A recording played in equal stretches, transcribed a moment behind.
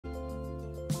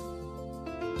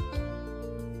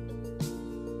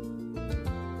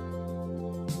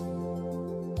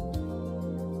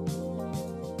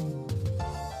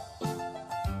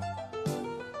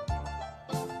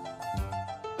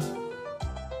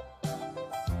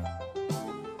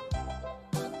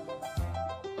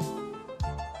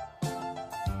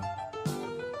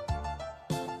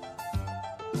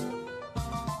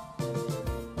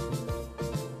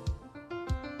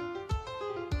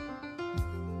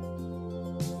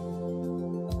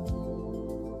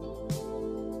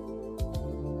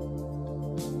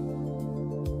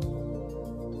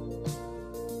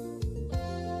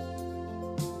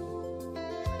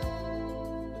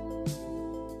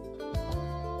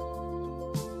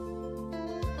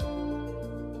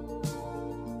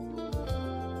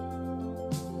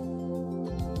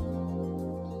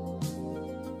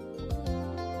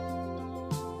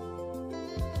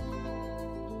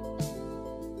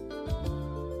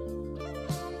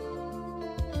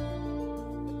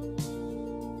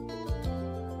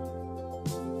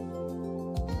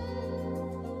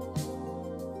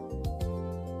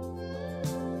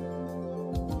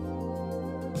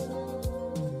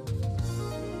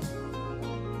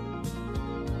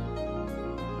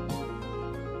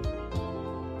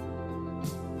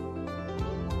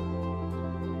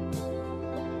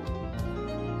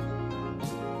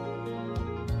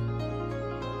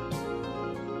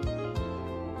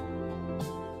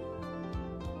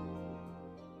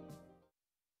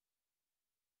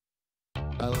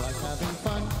I like having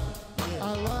fun.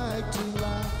 I like to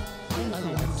laugh. I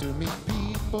like to meet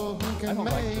people who can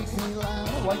make me laugh.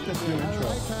 I don't like this new intro. I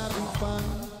like having fun.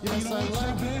 Yes, I like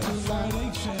to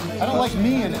laugh. I don't like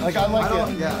me in it. Like I like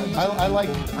it. I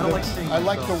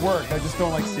like the the work. I just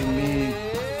don't like seeing me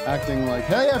acting like,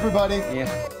 hey everybody. Yeah.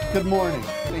 Good morning.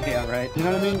 Yeah, right. You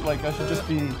know what I mean? Like I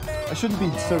shouldn't be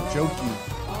so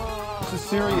jokey. This is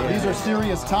serious. These are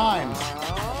serious times.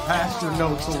 Pass your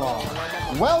notes along.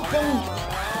 Welcome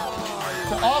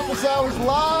to Office Hours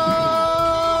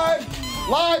Live!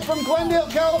 Live from Glendale,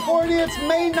 California. It's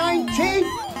May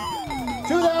 19th,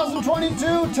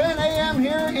 2022, 10 a.m.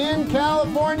 here in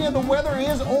California. The weather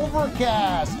is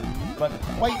overcast, but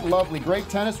quite lovely. Great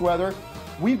tennis weather.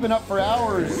 We've been up for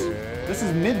hours. This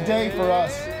is midday for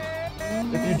us.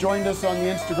 If you joined us on the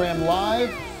Instagram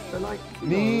Live,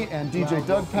 me and DJ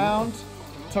Doug Pound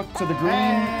took to the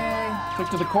green, took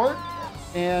to the court,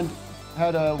 and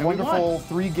had a wonderful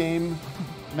three-game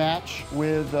match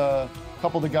with a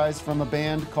couple of the guys from a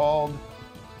band called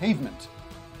Pavement.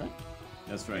 Right?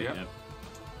 That's right, yep.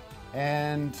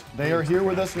 And they are here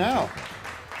with us now.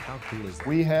 How cool is that?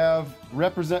 We have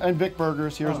and Vic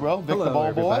Berger's here as well. Vic Hello, the ball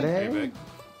everybody. boy. Hey, Vic.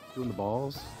 Doing the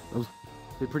balls. That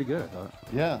did pretty good, I thought.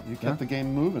 Yeah, you kept the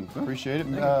game moving. Appreciate it.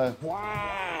 We brought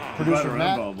Producer our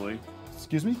Matt. own ball boy.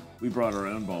 Excuse me? We brought our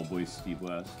own ball boy, Steve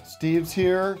West. Steve's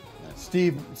here.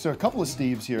 So a couple of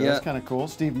Steves here. Yeah. That's kind of cool.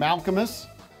 Steve Malkmus,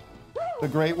 the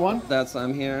great one.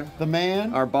 I'm here. The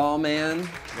man. Our ball man,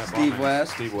 Steve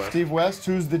West. Steve West,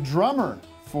 who's the drummer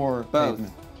for Both.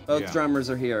 Pavement. Both drummers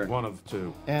are here. One of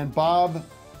two. And Bob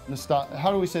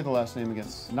how do we say the last name again?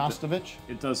 Nastanovich?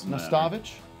 It doesn't matter.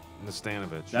 Nastanovich?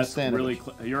 Nastanovich. That's Nastanovich. really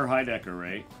you're Heidecker,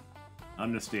 right?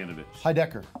 I'm Nastanovich.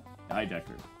 Heidecker.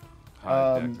 Heidecker.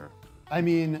 Heidecker. I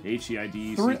mean,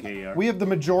 Heidecker. we have the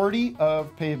majority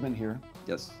of Pavement here.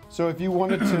 Yes. So if you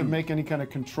wanted to make any kind of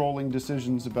controlling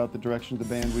decisions about the direction of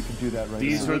the band, we could do that right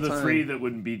These now. are the three that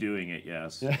wouldn't be doing it,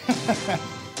 yes. Yeah.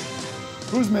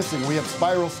 Who's missing? We have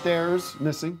Spiral Stairs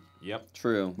missing. Yep.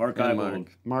 True. Mark And Eibold.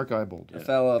 Mark Eibold. A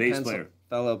fellow Bass player.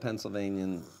 fellow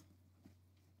Pennsylvanian.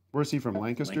 Where's he from?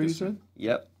 Lancaster, you said?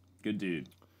 Yep. Good dude.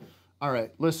 All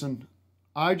right, listen.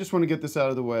 I just want to get this out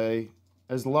of the way.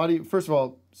 As a lot of you, first of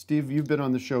all, Steve, you've been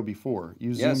on the show before.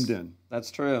 You zoomed in.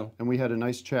 That's true. And we had a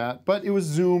nice chat, but it was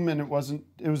Zoom, and it was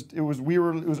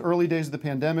early days of the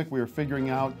pandemic. We were figuring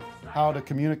out how to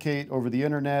communicate over the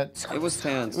internet. It was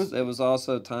tense. It was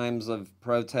also times of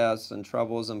protests and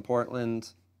troubles in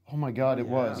Portland. Oh my God, it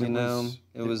was.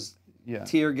 It was yeah,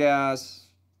 tear gas.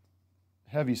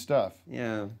 heavy stuff.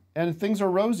 Yeah. And things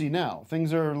are rosy now.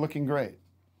 Things are looking great.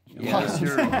 Unless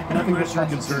you're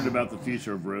concerned about the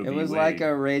future of Roe v. It was Wade. like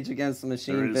a Rage Against the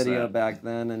Machine There is video that. back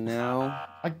then, and now.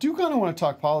 I do kind of want to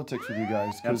talk politics with you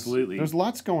guys. 'Cause Absolutely. There's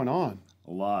lots going on.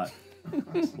 A lot.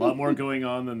 A lot more going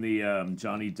on than the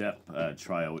Johnny Depp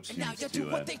trial, which seems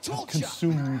to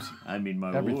Consumed. I mean, my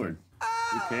everything. lord.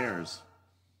 Who cares?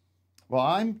 Well,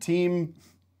 I'm team.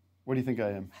 What do you think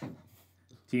I am?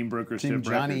 Team Broker Team Ship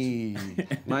Johnny.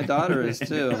 My daughter is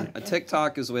too. A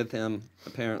TikTok is with him,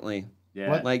 apparently. Yeah.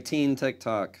 What? Like teen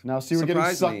TikTok. Now, see, we're getting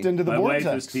Surprised sucked me. into the My vortex.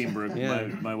 wife is Team Broker. Yeah.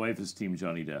 My wife is Team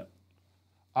Johnny Depp.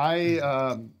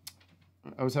 I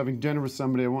was having dinner with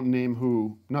somebody. I won't name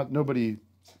who. Nobody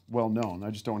well known. I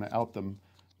just don't want to out them.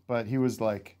 But he was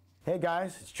like, Hey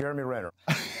guys, it's Jeremy Renner.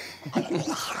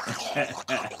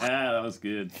 That was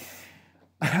good.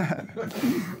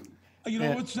 You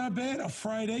know what's not bad? A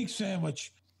fried egg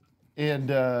sandwich. and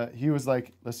he was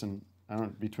like, listen, I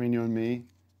don't. Between you and me,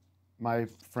 my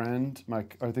friend,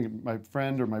 I think my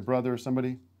friend or my brother or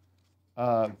somebody,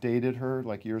 dated her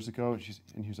like years ago,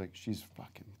 and he was like, she's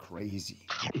fucking crazy,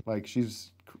 like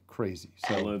she's crazy.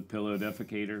 So Pillow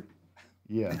defecator.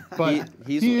 yeah, but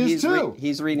He's too.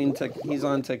 He's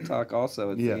on TikTok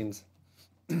also, it seems.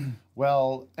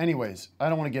 Well, anyways, I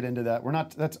don't want to get into that. We're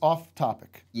not. That's off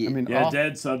topic. Yeah. I mean, Yeah, off,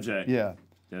 dead subject. Yeah,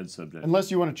 Dead subject.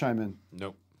 unless you want to chime in.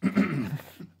 Nope.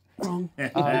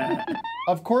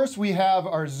 Of course, we have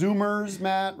our Zoomers,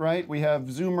 Matt, right? We have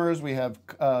Zoomers, we have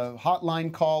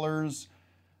hotline callers.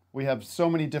 We have so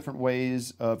many different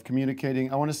ways of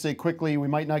communicating. I want to say quickly, we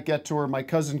might not get to her. My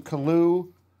cousin Colu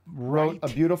wrote a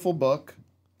beautiful book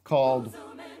called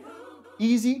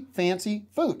Easy Fancy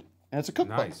Food. And it's a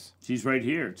cookbook. Nice. She's right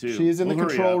here, too. She's in the We'll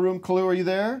hurry control up. room. Colu, are you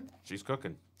there? She's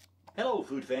cooking. Hello,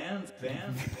 food fans.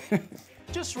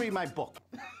 Just read my book.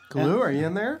 Colu, are you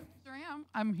in there? Sure am.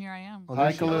 I'm here. I am.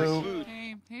 Hi, Colu.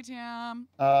 Hey, Tim.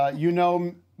 You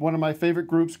know one of my favorite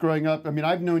groups growing up. I mean,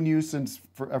 I've known you since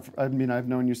I've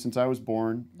known you since I was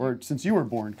born, or since you were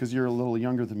born, because you're a little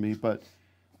younger than me. But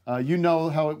you know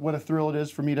what a thrill it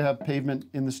is for me to have Pavement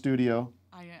in the studio.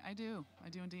 I I do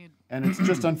indeed. And it's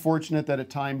just unfortunate that it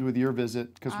timed with your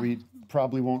visit because we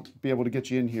probably won't be able to get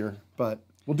you in here, but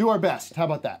we'll do our best. How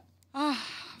about that?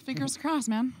 Fingers crossed,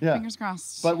 man. Yeah. Fingers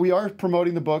crossed. But we are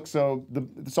promoting the book, so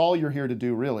that's all you're here to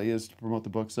do, really, is to promote the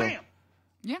book. So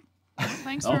yeah.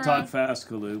 Thanks I'll for. talk fast,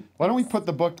 Colu. why don't we put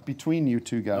the book between you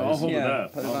two guys? I'll hold it Yeah,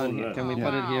 up. put it I'll on hold here. it up. Can we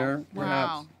put it here,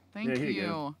 perhaps? Wow. Thank Yeah, here you. you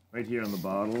go. Right here on the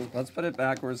bottle. Let's put it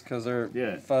backwards because our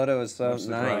Yeah. photo is so That's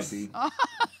the nice.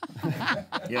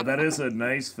 coffee. Yeah, that is a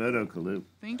nice photo, Colu.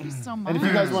 Thank you so much. And if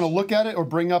you guys want to look at it or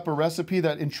bring up a recipe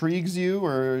that intrigues you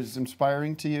or is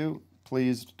inspiring to you,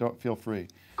 please don't feel free.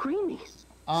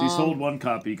 She sold one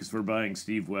copy because we're buying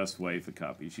Steve West's wife a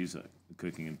copy. She's a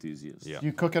cooking enthusiast. Yeah. Do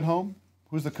you cook at home?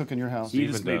 Who's the cook in your house? He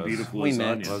just Stephen made does. beautiful We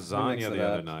lasagna. mix. Lasagna Mix it the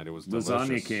other up. night. It was delicious.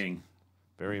 Lasagna king.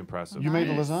 Very impressive. You made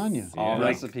the lasagna. All Like,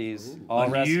 recipes. All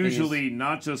recipes. Usually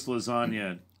not just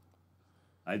lasagna.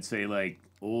 I'd say like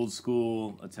old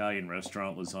school Italian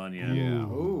restaurant lasagna.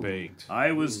 Yeah. Baked.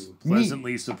 I was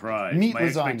pleasantly surprised. Meat My lasagna.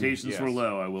 expectations were Yes.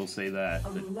 low, I will say that.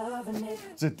 But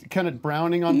Is it kind of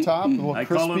browning on top? A little I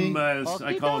crispy?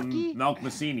 call him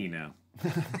Malkmusini now.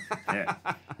 Yeah.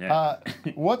 Yeah.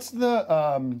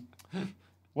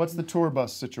 What's the tour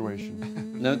bus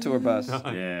situation? No tour bus.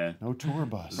 Yeah. No tour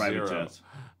bus. Private Zero. jets.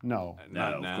 No. No,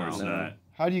 Not of now. course not.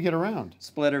 How do you get around?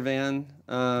 Splitter van.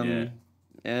 Yeah.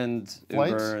 And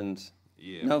Flights? Uber and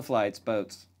Yeah. no flights,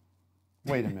 boats.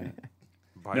 Wait a minute.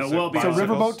 No, well, It's a bicycles.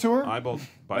 riverboat tour? I both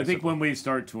I think when we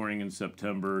start touring in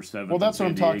September 7th. Well, that's in what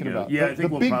I'm San talking Diego- about. Yeah, The- I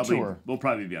think the big we'll tour.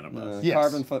 probably be on a bus. Yes.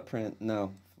 Carbon footprint,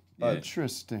 no. Yeah.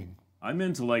 Interesting. I'm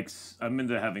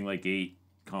into having like 8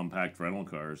 compact rental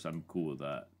cars. I'm cool with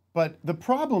that. But the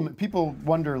problem, people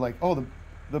wonder, like, oh,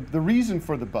 the reason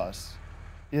for the bus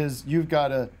is you've got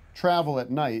to travel at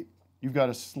night, you've got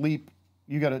to sleep,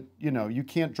 you got to, you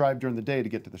can't drive during the day to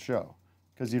get to the show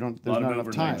because there's A not lot of enough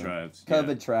overnight time. drives.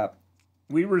 COVID trap.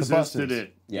 We resisted buses.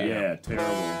 it. Yeah. Yeah, terrible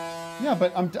Yeah,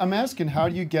 but I'm asking, how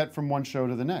do you get from one show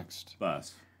to the next?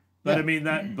 bus. But Yeah. I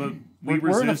mean but we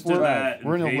We're in a- resisted we're- that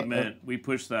we're in in a- Pavement. We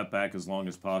pushed that back as long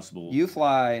as possible. You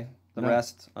fly, the No.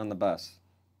 rest on the bus.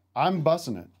 I'm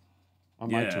bussing it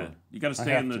on my yeah, tour. you got to I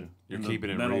stay have in to. the, You're in keeping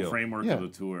the it mental real. framework Yeah. of the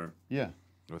tour. Yeah.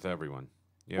 with everyone.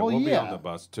 Yeah, Well, we'll be yeah. on the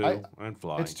bus too and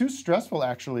fly. It's too stressful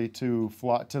actually to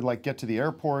fly to like get to the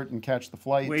airport and catch the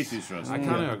flights. Way too stressful. I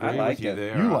kind of I agree like with you it.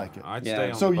 there. You like it. I'd Yeah. stay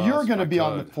on So the bus you're going to if be I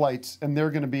on the could. flights and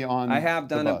they're going to be on I have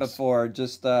the done it bus. before,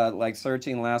 just like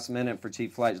searching last minute for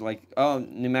cheap flights. Like, oh,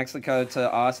 New Mexico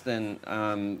to Austin,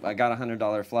 I got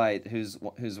 $100 flight. Who's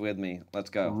with me? Let's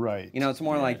go. Right. It's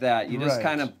more like that. You just Right.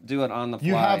 kind of do it on the fly.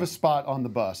 You have a spot on the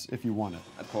bus if you want it.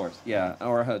 Of course, yeah,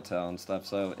 or a hotel and stuff.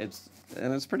 So it's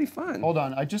pretty fun. Hold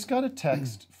on, I just got a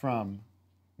text from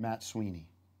Matt Sweeney.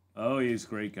 Oh, he's a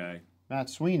great guy. Matt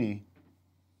Sweeney.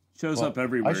 Shows Well, up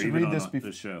everywhere, I should even read on this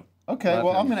the show. Okay, Love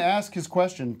well, I'm him. going to ask his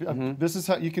question. This is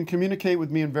how you can communicate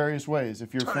with me in various ways.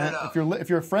 If you're if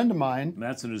you're a friend of mine,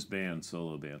 Matt's in his band,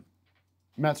 solo band.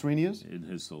 Matt Sweeney is In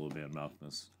his solo band,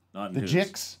 Malkmus. Not in the his.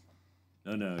 Jicks.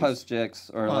 No. Post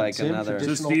Jicks or like Tim, another. So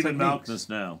traditional Stephen techniques. Malkmus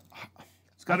now.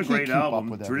 It's got a can't great keep up album.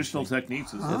 with Traditional everything.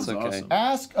 Techniques is It's okay. awesome.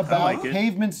 Ask about like it.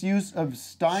 Pavement's use of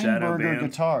Steinberger band.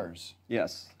 guitars.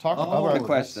 Yes. Talk Oh, about Good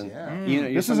question. yeah.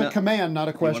 You're This is a fami- command, not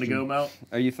a You want question. to go, Mal?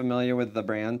 Are you familiar with the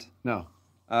brand? No.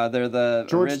 They're the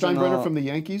George original Steinbrenner from the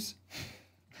Yankees.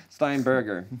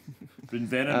 Steinberger.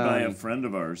 Invented by a friend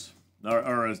of ours.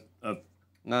 Or a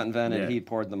Not invented. Yeah. He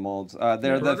poured the molds.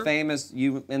 They're the famous.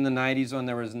 In the '90s when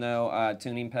there was no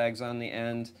tuning pegs on the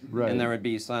end, Right. and there would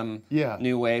be some Yeah.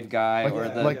 new wave guy Like, or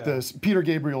the like the Peter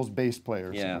Gabriel's bass player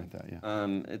or yeah. something like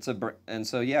that. Yeah. It's and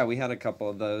so yeah, we had a couple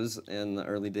of those in the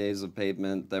early days of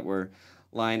Pavement that were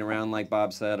lying around. Like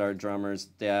Bob said, our drummer's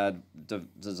dad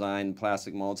designed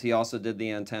plastic molds. He also did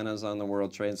the antennas on the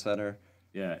World Trade Center.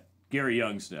 yeah, Gary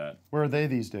Young's dad. Where are they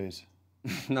these days?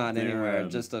 Not They're, anywhere,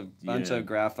 just a bunch yeah, of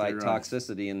graphite they're,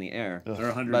 toxicity in the air. They're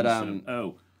 100.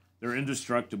 But they're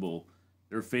indestructible.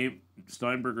 They're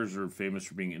Steinbergers are famous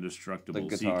for being indestructible.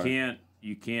 The So guitar.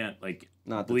 you can't like.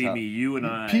 Not the believe top. me, you and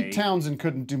I. Pete Townsend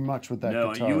couldn't do much with that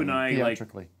No, guitar. you and I like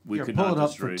theatrically. we Here, could pull not it up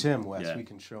destroy. for Tim, Wes. Yeah. We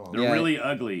can show him. They're Yeah. really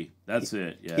ugly. That's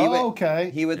it. Yeah. He would-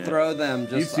 okay. He would throw them You've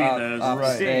just seen off, those. off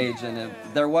Right. stage, and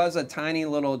there was a tiny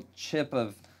little chip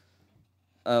of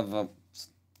a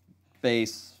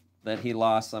bass that he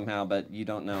lost somehow, but you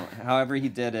don't know. However he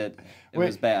did it, it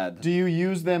was bad. Do you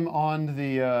use them on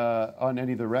the on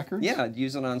any of the records? Yeah, I'd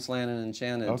use it on Slant and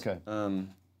Enchanted. Okay.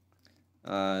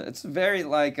 It's very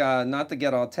like not to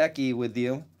get all techie with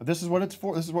you. This is what it's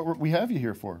for. This is what we have you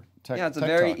here for. Tech, Yeah, it's a tech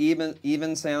very talk.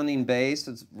 even sounding bass.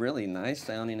 It's really nice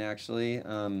sounding actually.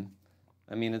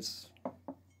 I mean, it's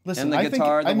Listen, And the I think-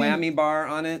 guitar, the I mean, whammy bar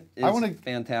on it is I wanna-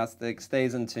 fantastic.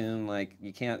 Stays in tune, like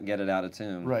you can't get it out of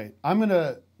tune. Right. I'm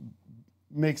gonna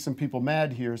make some people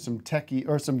mad here, some techie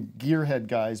or some gearhead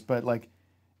guys, but like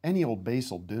any old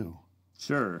bass will do.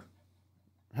 Sure.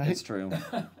 Right? It's true.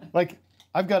 Like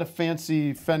I've got a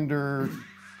fancy Fender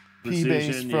P bass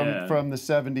Precision, from yeah. from the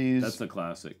 70s. That's a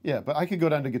classic. Yeah, but I could go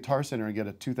down to Guitar Center and get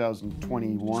a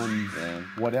 2021 Yeah.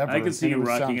 whatever. I could see and it you would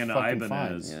rocking sound an fucking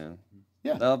Ibanez. fine. Yeah.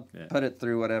 Yeah. They'll Yeah. put it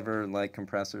through whatever like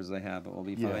compressors they have. It will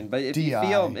be Yeah. fine. But if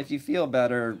DI. you feel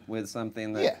better with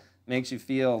something that Yeah. makes you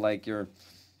feel like you're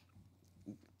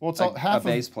Well, it's like all, a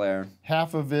bass player.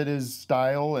 half of it is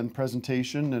style and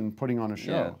presentation and putting on a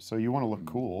show. Yeah. So you want to look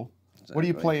cool. What are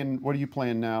you Exactly. playing? What are you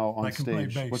playing now on I can play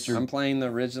stage? bass. What's your I'm playing the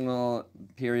original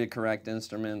period correct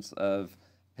instruments of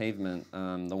Pavement,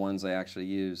 the ones they actually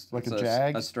used. Like It's a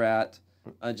Jag? A Strat.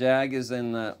 A Jag is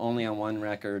in only on one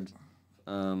record,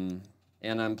 and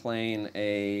I'm playing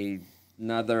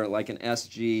another like an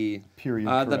SG. Period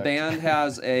The correct. band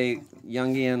has a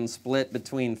Jungian split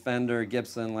between Fender,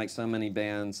 Gibson, like so many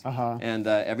bands, and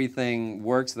everything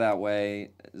works that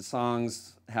way. The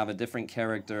songs have a different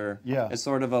character. Yeah. It's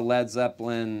sort of a Led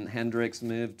Zeppelin, Hendrix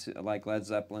move to like Led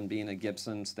Zeppelin being a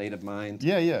Gibson state of mind.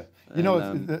 Yeah, yeah. You know,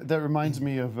 And, that reminds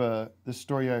me of the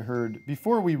story I heard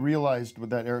before we realized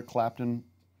that Eric Clapton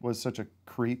was such a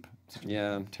creep, such a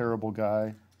Yeah. terrible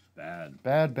guy, Bad.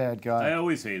 bad guy. I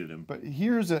always hated him. But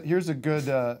here's a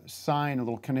good sign, a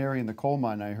little canary in the coal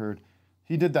mine. I heard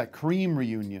he did that Cream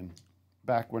reunion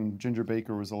back when Ginger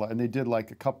Baker was alive, and they did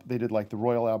like They did like the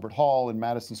Royal Albert Hall and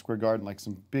Madison Square Garden, like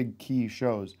some big key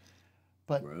shows.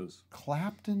 But Gross.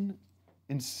 Clapton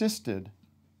insisted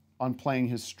on playing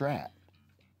his Strat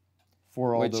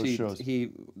for all Which those he, shows. he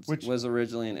Which- was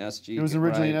originally an SG. It was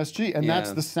originally right? an SG, and that's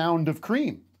Yeah. the sound of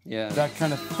Cream. Yeah. That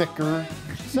kind of thicker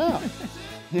sound.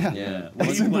 Yeah. Yeah. What do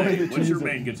That's you the way play? to What's use your it.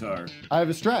 main guitar? I have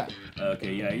a Strat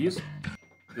Okay, yeah.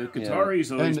 The guitar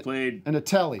he's always And- played and a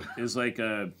Telly. is like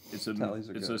it's a Tellys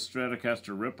are good.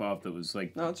 Stratocaster ripoff that was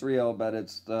like No, it's real, but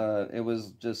it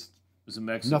was just. it was a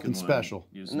Mexican Nothing one. special.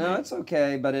 He was No, made- it's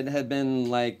okay, but it had been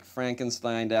like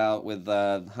Frankensteined out with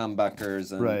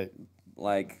humbuckers and Right.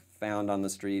 like found on the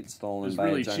street, It stolen was by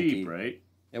really a junkie. cheap, right?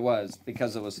 It was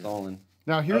because it was stolen.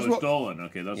 Now Oh, here's it was what. stolen.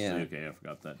 Okay, that's Yeah. okay. I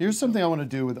forgot that. Here's something I want to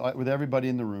do with everybody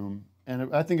in the room,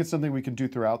 and I think it's something we can do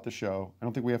throughout the show. I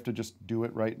don't think we have to just do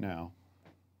it right now.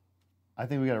 I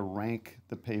think we got to rank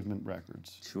the Pavement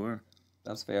records. Sure.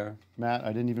 That's fair. Matt, I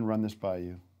didn't even run this by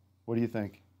you. What do you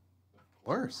think? Of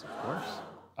course, of course.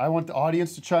 I want the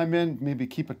audience to chime in, maybe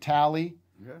keep a tally.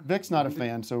 Yeah. Vic's not a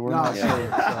fan, so we're No, not. so,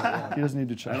 yeah. He doesn't need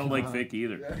to chime. I don't like Vic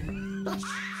either.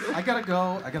 I gotta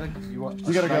go. You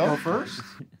gotta should I go? go first?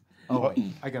 Oh,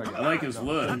 wait, I gotta go. I like his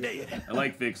look. I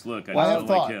like Vic's look. I Well, I just have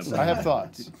don't like thoughts. him. I have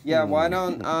thoughts. Yeah, why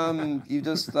don't you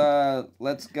just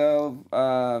let's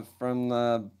go from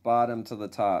the bottom to the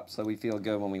top so we feel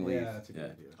good when we leave. Yeah, that's a good Yeah.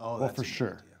 idea. Oh, Well, for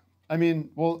sure. I mean,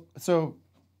 so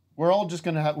we're all just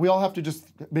gonna we all have to just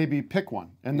maybe pick one,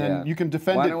 and then Yeah. you can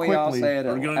defend Why it don't quickly. we all say it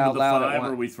Are we going out to the loud at five, or are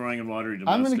once? we throwing in lottery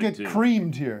domestic I'm gonna get too?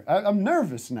 creamed here. I'm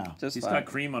nervous now. Just He's five. got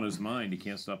cream on his mind. He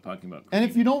can't stop talking about cream. And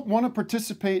if you don't want to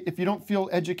participate, if you don't feel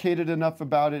educated enough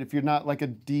about it, if you're not like a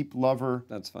deep lover,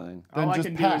 That's fine. then all just I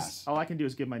can pass. all I can do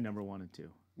is give my number 1 and 2.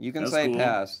 You can That's say cool.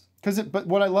 pass. But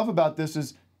what I love about this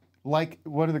is, like,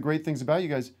 one of the great things about you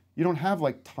guys, you don't have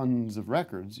like tons of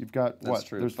records. You've got That's what?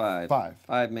 true. There's Five. Five.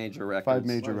 Five major records. Five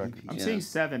major records. I'm Yeah. seeing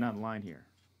 7 online here.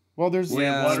 Well, there's we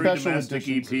have lottery special domestic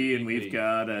editions. EP, and we've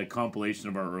got a compilation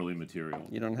of our early material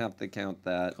You don't have to count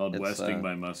that. called It's, Westing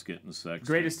by Musket and Sex.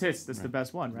 Greatest hits. That's the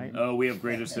best one, right? Oh, we have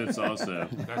greatest hits also.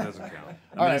 That doesn't count.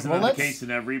 All right, Isn't well, that let's- the case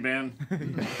in every band?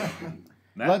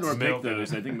 Let's- Matador picked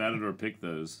those. I think Matador picked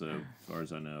those, so, as far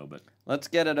as I know. But Let's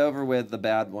get it over with the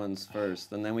bad ones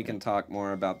first, and then we can talk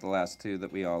more about the last two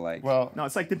that we all like. Well, No,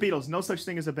 it's like the Beatles. No such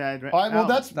thing as a bad. well,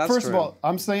 that's first of true. all,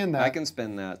 I'm saying that. I can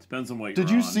spin that. depends on what you're Did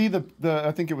you on. see the?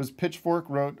 I think it was Pitchfork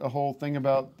wrote a whole thing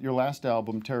about your last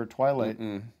album, Terror Twilight.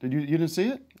 Did you didn't see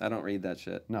it? I don't read that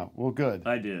shit. No. Well, good.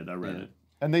 I did. I read it.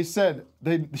 And they said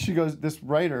she goes, this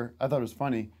writer, I thought it was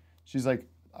funny. She's like,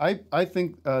 I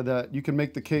think that you can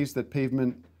make the case that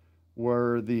Pavement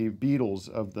were the Beatles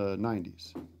of the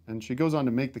 '90s, and she goes on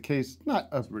to make the case. Not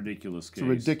a Ridiculous case. It's a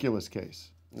ridiculous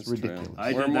case. It's It's true. ridiculous.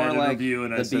 I We're did more that like interview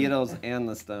and the I said, Beatles and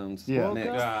the Stones. Yeah. mixed.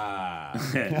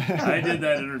 I did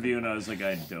that interview and I was like,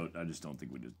 I just don't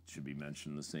think we should be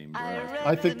mentioned in the same breath.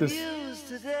 I think this.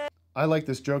 I like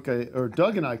this joke.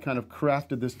 Doug and I kind of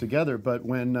crafted this together. But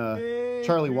when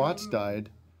Charlie Watts died,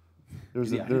 there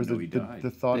was Yeah, I didn't know he died.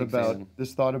 the thought Big about fan.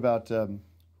 this thought about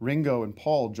Ringo and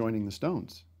Paul joining the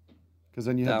Stones, because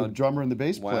then you That have the would- drummer and the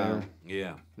bass Wow. player.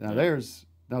 Yeah. Now there's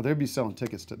No, they'd be selling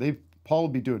tickets to. Paul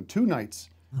would be doing 2 nights.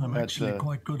 I'm at actually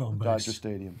quite good on bass. Dodger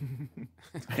Stadium.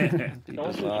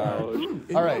 Bizarre.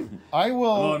 All right, I will.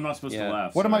 Oh, I'm not supposed to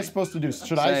laugh. What am I sorry. supposed to do?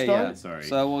 Should I Say, start? yeah. Sorry.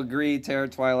 So we'll agree Terror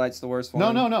Twilight's the worst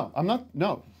one? No. I'm not.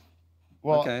 No.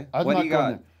 Well, Okay. I'm What not do you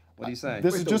going got? What do you say?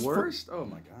 This Wait, is the just worst? Oh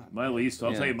my god. My least.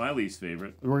 I'll tell you my least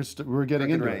favorite. We're getting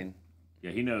Crooked into Rain. it.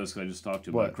 Yeah, he knows. 'Cause I just talked to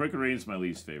him. What? About Crooked Rain's my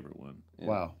least favorite one.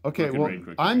 Wow. Okay. Crooked Well, Rain,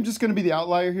 Crooked I'm Rain. just going to be the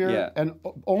outlier here, Yeah. and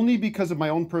only because of my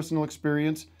own personal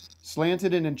experience.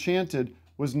 Slanted and Enchanted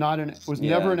was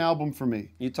never an album for me.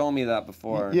 You told me that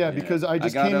before. Yeah, because I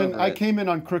just got came in. over I it. came in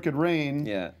on Crooked Rain.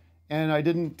 Yeah. And I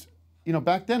didn't.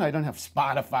 Back then I don't have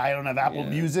Spotify. I don't have Apple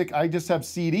Music. I just have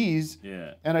CDs.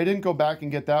 Yeah. And I didn't go back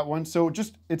and get that one. So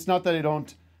it's not that I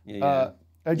don't. Yeah.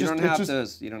 I just,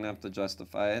 You don't have to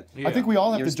justify it. I think we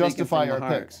all have You're to speaking justify from our the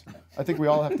heart. picks. I think we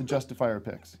all have to justify our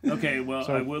picks. Okay, well,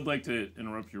 I would like to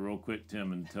interrupt you real quick,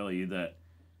 Tim, and tell you that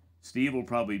Steve will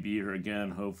probably be here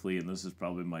again, hopefully, and this is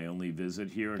probably my only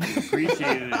visit here, and he'd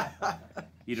appreciate it.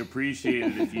 He'd appreciate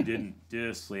it if you didn't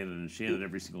diss Slanted and Enchanted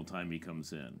every single time he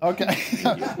comes in. Okay.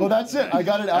 Well, that's it. I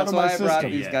got it out That's of my why I brought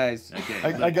system. these guys. Okay.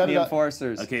 I got The it out.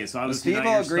 enforcers. Okay, so Well, obviously Steve not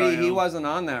will your agree. style. He wasn't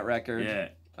on that record. Yeah.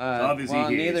 Obviously,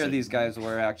 he neither isn't. of these guys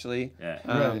were actually. Yeah.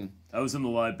 Right. I was in the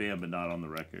live band, but not on the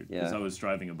record because Yeah. I was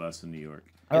driving a bus in New York.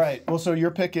 All right. Well, so your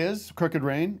pick is Crooked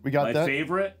Rain. We got My that.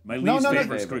 favorite? My No, least no, no.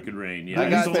 favorite is Crooked Rain. Yeah, I I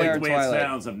got just don't like Terror the way Twilight. it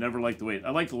sounds. I've never liked the way I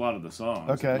liked a lot of the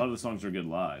songs. Okay. A lot of the songs are good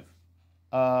live.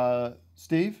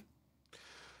 Steve?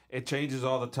 It changes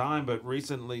all the time, but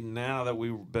recently, now that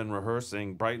we've been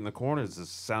rehearsing, Brighten the Corners is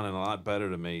sounding a lot better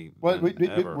to me. What? than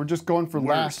ever. We're just going for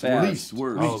Worst, last, worst, least.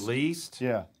 worst. Oh, least?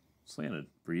 Yeah. Slanted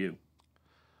for you.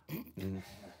 I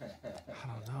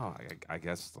don't know. I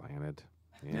guess Slanted.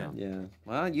 Yeah. Yeah.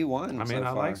 Well, you won. I mean, so I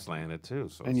far. like Slanted too.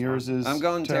 So And it's yours fine. is. I'm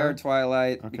going Terror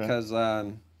Twilight Okay. because,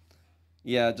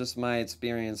 just my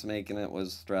experience making it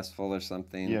was stressful or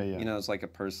something. Yeah, yeah. It's like a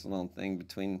personal thing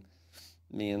between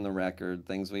me and the record,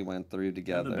 things we went through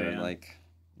together. band. Like,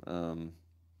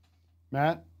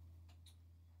 Matt?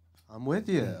 I'm with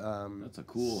you. That's a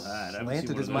cool hat. I haven't seen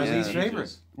Slanted one is of my those least in favorite.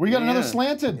 ages. We got another Yeah.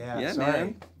 Slanted. Yeah, sorry.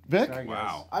 man. Vic? Sorry, guys.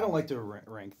 Wow. I don't like to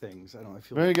rank things. I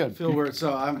feel Very good. Feel weird,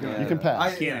 so I'm gonna. You can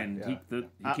pass. He can't even name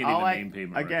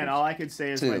Pavement Again, records. all I can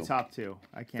say is my Two. top 2.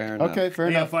 I can't. Fair enough. Okay, fair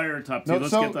Yeah, enough. fire and top two. No,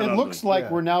 Let's so get that it out looks of the- like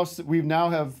Yeah. we now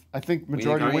have, I think,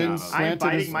 majority agree. wins. I'm Slanted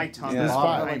biting is, my tongue. is Yeah.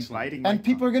 fine. I'm biting my And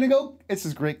people are going to go, this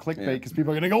is great clickbait Yeah. because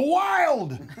people are going to go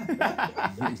wild.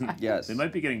 Yes. They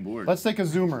might be getting bored. Let's take a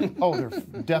zoomer. Oh,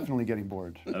 they're definitely getting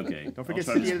bored. Okay. Don't forget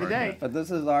I'll try to CD of the spark day. that. But this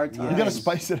is our time. We got to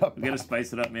spice it up. We got to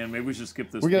spice it up, man. Maybe we should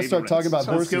skip this. We gotta start Pavement talking about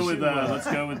records. horses. Let's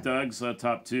go with Doug's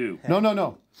top 2.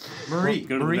 No. Marie.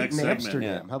 Go to the Marie next in segment.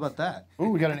 Amsterdam. How about that? Ooh,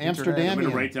 we got an I'm going to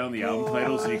Amsterdamian. write down the album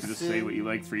title so you can just say what you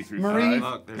like 3 through Marie, 5.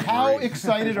 Look, there's how Marie.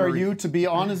 excited are you to be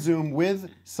on a Zoom with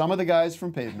some of the guys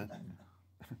from Pavement?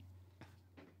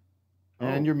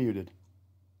 And you're muted.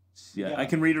 Yeah, I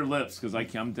can read her lips because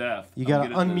I'm deaf. You I'm gotta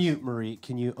good at this. unmute, Marie.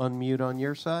 Can you unmute on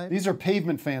your side? These are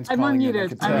Pavement fans I'm calling in, I unmuted.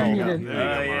 could I'm tell. unmuted.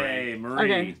 Oh, yay, Marie.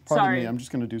 Okay, Pardon sorry. me, I'm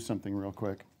just going to do something real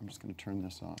quick. I'm just going to turn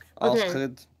this off. Okay. All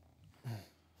good.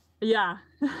 Ja.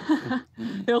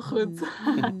 Heel goed.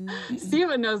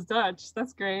 Steven knows Dutch.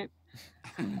 That's great.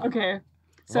 Okay.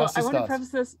 So Was I ist want to das? preface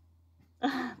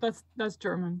this. That's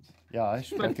German. Ja, ich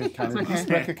spreche But keine, it's okay. ich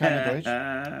spreche keine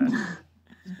Deutsch.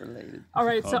 Related. All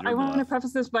right. So Called I your want to bluff.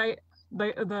 preface this by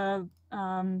the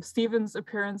Steven's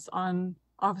appearance on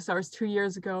Office Hours 2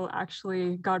 years ago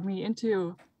actually got me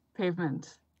into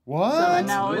Pavement. What? So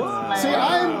now it's my.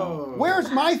 See, where's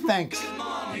my thanks?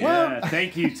 Yeah,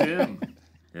 thank you, Tim.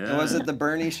 Yeah. Was it the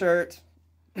Bernie shirt?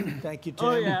 Thank you, Tim.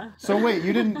 Oh yeah. So wait,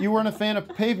 you weren't a fan of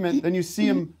Pavement, then you see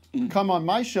him come on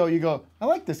my show, you go, I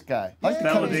like this guy. I like the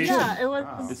cut of his Validation. shirt. Yeah, it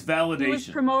was. It's He was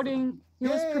validation. promoting. He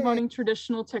was promoting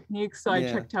traditional techniques, so I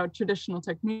Yeah. checked out traditional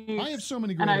techniques. I have so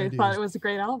many great and I ideas. thought it was a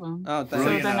great album. Oh, thank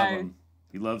Brilliant you. then I- album.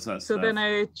 He loves that So stuff. then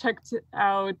I checked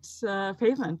out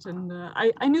Pavement, and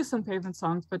I knew some Pavement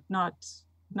songs, but not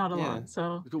a Yeah. lot.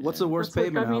 So What's the worst that's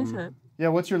what got Pavement me album? into it. Yeah,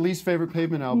 what's your least favorite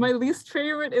Pavement album? My least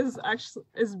favorite is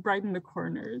Brighten the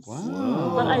Corners.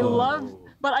 Wow. But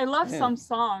I love Yeah. some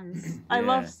songs. I Yeah.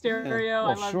 love Stereo. I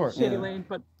Well, love sure. Shady Yeah. Lane,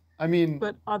 but I mean,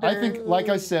 other. I think, like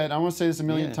I said, I want to say this a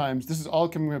million Yeah. times, this is all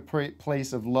coming from a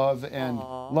place of love and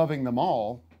loving them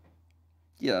all,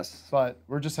 Yes. but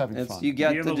we're just having It's fun. you get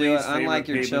Do you to have a do it. least Unlike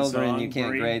your favorite children, Pavement you song, can't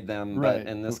Marie? grade them. Right. But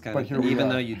in this kind But of here thing, we even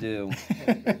are. though you do.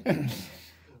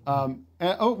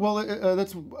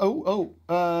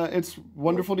 It's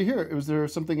wonderful to hear. Was there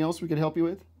something else we could help you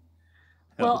with?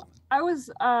 Well,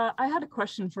 I had a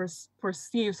question for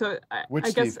Steve. So Which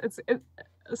I guess Steve?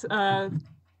 it's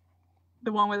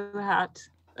the one with the hat.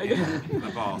 Okay.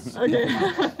 The boss. Okay.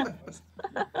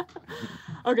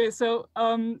 Okay, so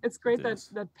it's great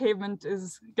that Pavement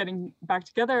is getting back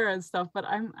together and stuff, but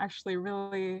I'm actually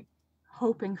really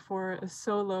hoping for a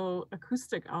solo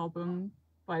acoustic album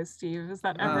by Steve. Is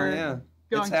that ever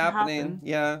going it's to happening. happen?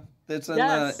 Yeah,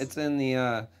 it's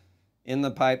in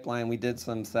the pipeline. We did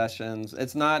some sessions.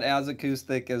 It's not as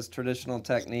acoustic as traditional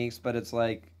techniques, but it's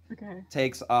like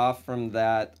takes off from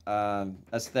that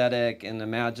aesthetic and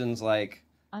imagines like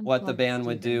what the band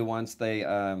would do once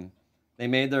they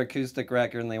made their acoustic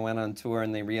record and they went on tour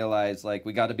and they realized like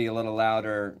we got to be a little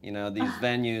louder. You know, these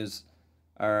venues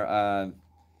are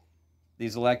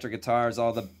these electric guitars.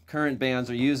 All the current bands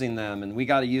are using them, and we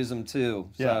got to use them too.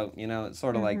 So you know, it's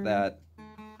sort of like that.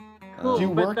 Cool, do you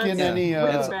work in any?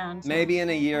 Maybe in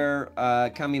a year,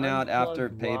 coming out after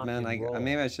Pavement.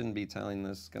 Maybe I shouldn't be telling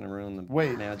this. It's gonna ruin the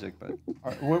magic. But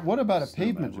what about a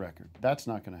Pavement record? That's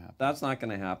not gonna happen. That's not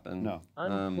gonna happen. No.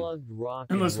 Unplugged rock.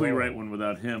 Unless we write one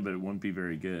without him, but it won't be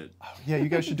very good. Yeah, you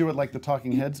guys should do it like the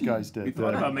Talking Heads guys did. We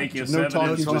thought about making a no 7-inch talking,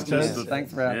 with just just heads.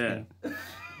 Thanks for asking.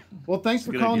 Well, thanks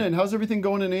for Good calling idea. in. How's everything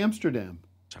going in Amsterdam?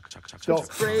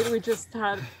 It's great. We just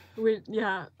had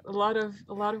a lot of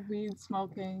weed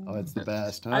smoking. Oh, it's the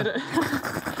best, I huh? don't-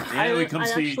 Yeah, I come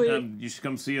see. actually- You should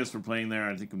come see us for playing there.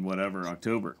 I think in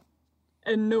October.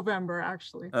 in November,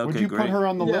 actually. Okay, Would you great. put her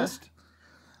on the Yeah. list?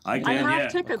 I can. I have yeah.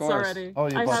 tickets already. Oh,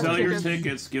 you I bought have Sell your tickets.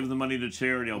 tickets. Give the money to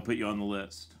charity. I'll put you on the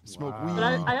list. Smoke But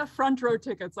I have front row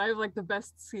tickets. I have like the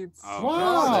best seats.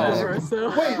 Wow. ever, so.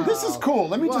 Wait, this is cool.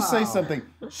 Let me just say something.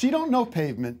 She don't know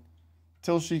Pavement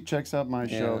till she checks out my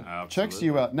show. Checks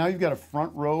you out. Now you've got a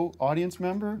front row audience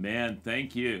member. Man,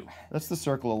 thank you. That's the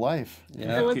circle of life.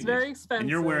 It was very expensive. And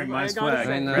you're wearing my I gotta swag.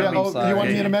 say. Yeah, oh, you want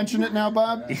me to mention it now,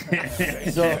 Bob?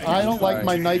 So I don't like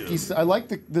my Nike. I like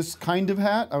this kind of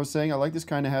hat. I was saying I like this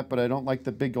kind of hat, but I don't like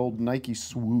the big old Nike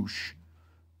swoosh.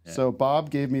 So Bob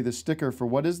gave me the sticker for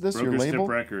what is this? Your Broker's label? Tip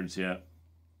Records, yeah.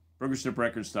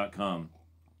 BrokerStipRecords.com.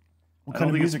 What I kind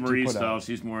don't of think it's music do you Marie's put style. out?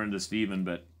 She's more into Stephen,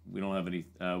 but we don't have any.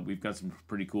 We've got some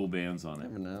pretty cool bands on it.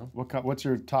 Never know. What's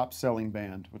your top selling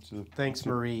band? What's the Thanks,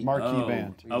 Marie. marquee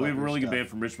band? We have a really good band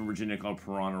from Richmond, Virginia called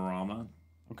Piranharama.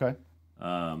 Okay.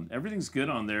 Everything's good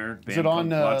on there. Is it on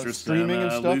streaming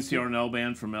and stuff? Lucy Arnell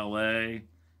band from LA.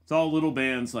 It's all little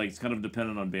bands. Like it's kind of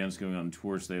dependent on bands going on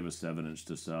tour. So they have a 7-inch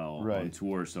to sell on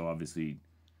tour. So obviously,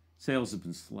 sales have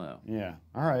been slow. Yeah.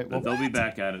 All right. But they'll be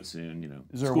back at it soon. You know.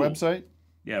 Is there It's a cool. website?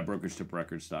 Yeah,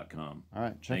 BrokerStipRecords.com. All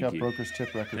right. Check Thank out you.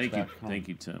 BrokersTipRecords.com. Thank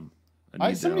you, Tim.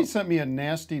 Somebody sent me a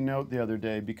nasty note the other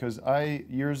day because I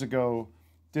years ago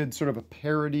did sort of a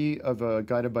parody of a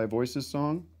Guided by Voices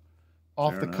song,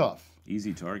 off Fair the enough. cuff.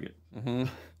 Easy target.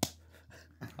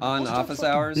 On office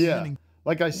hours. Yeah.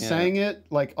 Like I sang it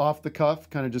like off the cuff,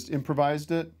 kind of just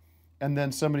improvised it, and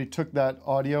then somebody took that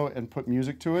audio and put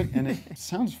music to it, and it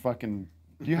sounds fucking.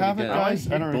 Do you have it, good.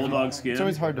 guys? I don't know. Bulldog Skin. It's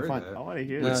always hard to find. I want to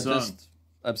hear No, this. just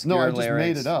obscure No, I just made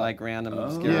lyrics, it up. like random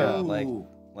obscure, Yeah.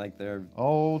 like they're.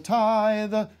 Oh, tie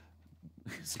the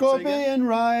scorpion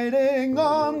riding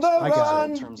on the I got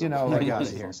run. it. You know, I got it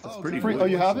here. Oh,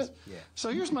 you have it? So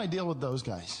here's my deal with those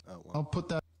guys. I'll put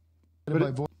that But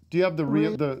by voice. do you have the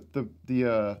real the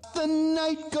The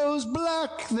night goes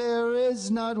black. There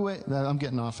is not way. I'm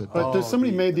getting off it. But there's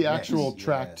somebody made the actual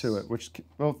track to it, which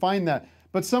well, find that.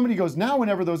 But somebody goes now.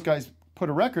 Whenever those guys put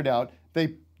a record out,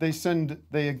 they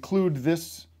include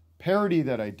this parody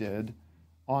that I did,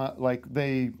 like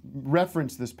they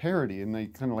reference this parody, and they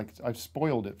kind of like I've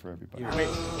spoiled it for everybody.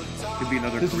 Could be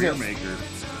another This is career it. maker.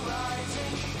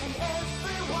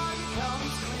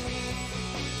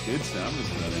 Good sound is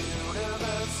better.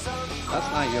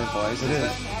 That's not your voice, is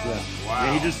it? Yeah.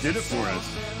 Yeah, he just did it for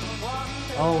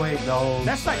us. Oh wait, no.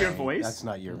 That's not your voice. That's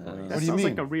not your voice. That What do you sounds mean?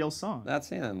 like a real song. That's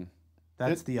him.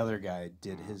 That's the other guy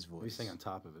did his voice. We sing on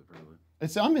top of it, probably.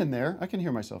 I'm in there. I can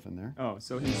hear myself in there. Oh,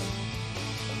 so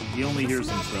He only hears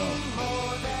himself.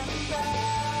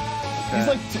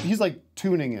 He's like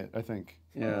tuning it. I think.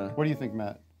 Yeah. What do you think,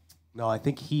 Matt? No, I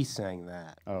think he sang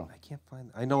that. Oh. I can't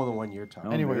find. I know the one you're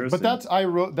talking. Anyway, embarrassing.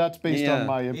 but that's based on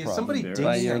my improv. Is somebody By digging?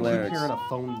 your I keep lyrics. hearing a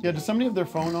phone. Yeah, does somebody have their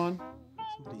phone on?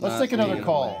 Let's Not take another me.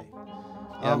 call.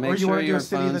 Yeah, or make you sure wanna do a your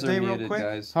city of the phones are day real muted, quick?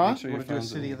 guys. Huh? Make sure your Want to do a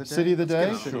phones are city of the day? City of the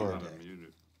day? Let's get a Sure.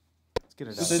 Let's get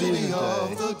it out. City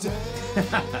of the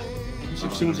day. You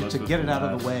should change it to get it out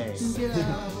of the way.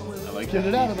 I like Get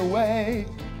it out of the way.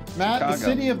 Matt, the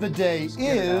Chicago. city of the day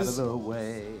Get it out of is. the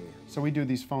way. So we do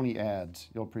these phony ads.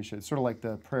 You'll appreciate it. It's sort of like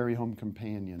the Prairie Home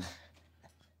Companion.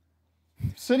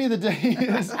 City of the day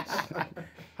is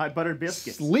hot buttered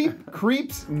biscuits. Sleep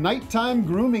Creeps Nighttime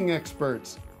Grooming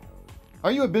Experts.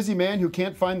 Are you a busy man who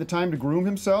can't find the time to groom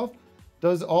himself?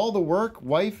 Does all the work,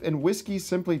 wife, and whiskey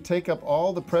simply take up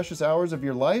all the precious hours of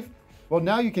your life? Well,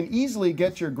 now you can easily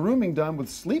get your grooming done with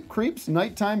Sleep Creep's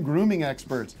nighttime grooming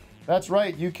experts. That's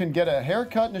right, you can get a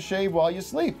haircut and a shave while you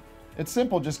sleep. It's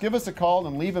simple, just give us a call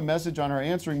and leave a message on our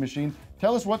answering machine.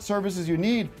 Tell us what services you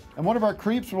need, and one of our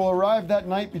creeps will arrive that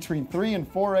night between 3 and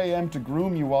 4 a.m. to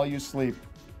groom you while you sleep.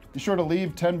 Be sure to leave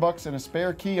 $10 and a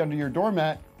spare key under your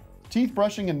doormat. Teeth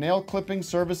brushing and nail clipping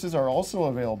services are also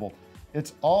available.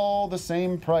 It's all the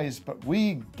same price, but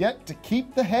we get to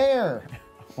keep the hair.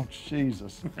 Oh,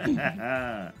 Jesus.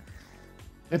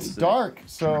 It's dark,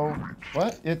 so...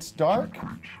 What? It's dark?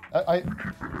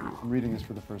 I'm reading this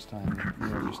for the first time. You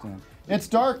understand. It's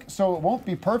dark, so it won't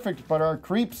be perfect, but our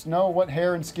creeps know what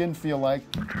hair and skin feel like.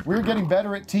 We're getting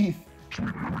better at teeth.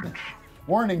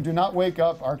 Warning, do not wake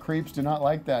up. Our creeps do not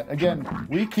like that. Again,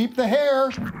 we keep the hair.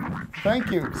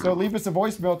 Thank you. So leave us a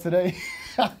voicemail today.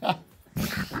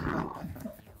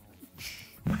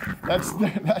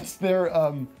 That's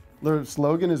their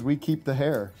slogan is we keep the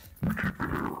hair.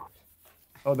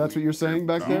 Oh, that's what you're saying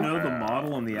back there? Do you know the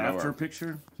model in the after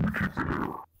picture?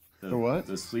 The what?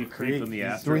 The sleep creep in the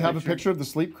after. Do we have a picture of the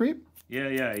sleep creep?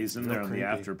 Yeah, he's in there in the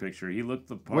after picture. He looked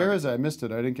the part. Where is it? I missed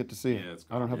it. I didn't get to see it.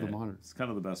 I don't have the monitor. It's kind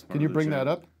of the best part. Can you bring that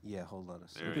up? Yeah, hold on a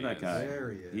second. Look at that guy.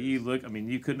 There he is. He look. I mean,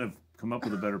 you couldn't have come up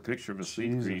with a better picture of a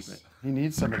sleep creep. He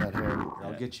needs some of that hair.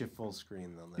 I'll get you full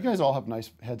screen though. You guys all have nice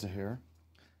heads of hair.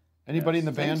 Anybody in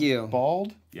the band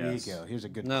bald? Yes. Here you go. Here's a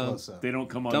good No. close-up. They don't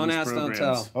come on Don't these ask, programs.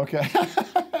 don't tell. Okay.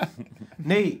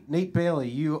 Nate Bailey,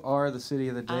 you are the city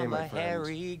of the day, my friend.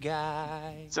 hairy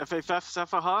guy. Sepha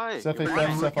High.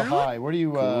 Sepha High. Where do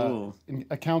you, Cool.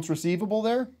 accounts receivable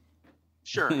there?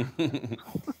 Sure.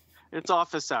 It's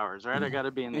office hours, right? I got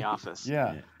to be in the office.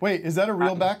 Yeah. Wait, is that a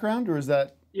real background or is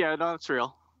that? Yeah, no, it's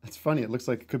real. It's funny. It looks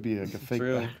like it could be like a fake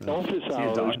background. Is he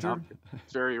a doctor?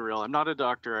 It's very real. I'm not a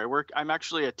doctor. I'm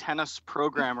actually a tennis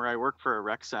programmer. I work for a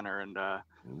rec center, and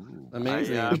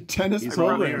Amazing. Tennis He's all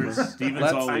programmer. ears.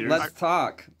 Steven's all ears. Let's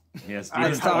talk. Yes,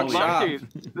 Let's talk shop.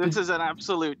 This is an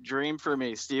absolute dream for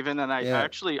me, Stephen. And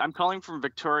I'm calling from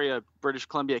Victoria, British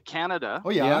Columbia, Canada. Oh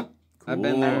yeah. I've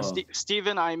been there.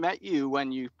 Stephen, I met you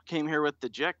when you came here with the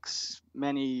Jicks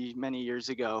many years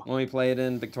ago. When we played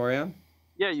in Victoria?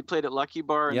 Yeah, you played at Lucky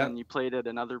Bar, and Yep. then you played at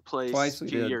another place Twice a we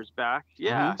few did. years back.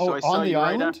 Yeah, Oh, so I saw on the you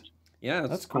right island? after. Yeah,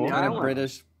 That's cool. Kind of island.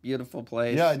 British, beautiful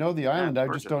place. Yeah, I know the island. I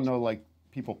just gorgeous. don't know like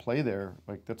people play there.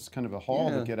 Like that's kind of a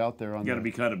haul Yeah. to get out there on. You got to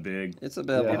be kind of big. It's a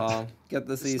bit of a Yeah. haul. Get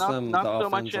to see It's not, some not dolphins so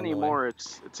much on the way. anymore.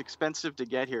 It's expensive to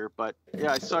get here, but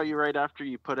yeah, I saw you right after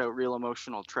you put out Real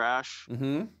Emotional Trash.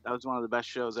 Mm-hmm. That was one of the best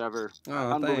shows ever.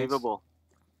 Oh, Unbelievable.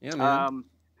 Thanks. Yeah, man.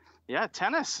 Yeah,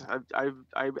 tennis. I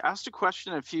asked a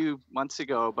question a few months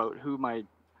ago about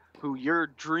who your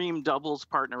dream doubles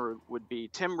partner would be.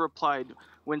 Tim replied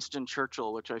Winston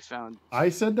Churchill, which I found. I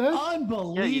said that?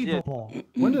 Unbelievable.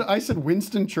 When did I said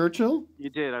Winston Churchill? You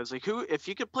did. I was like, if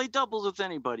you could play doubles with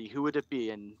anybody, who would it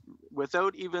be? And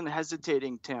without even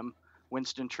hesitating, Tim,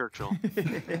 Winston Churchill.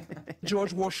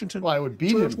 George Washington. Well, I would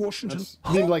beat George him. Washington. That's-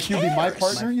 I mean, like he'd be my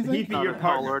partner. You think? He'd be Not your a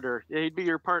tall partner. order. Yeah, he'd be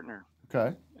your partner.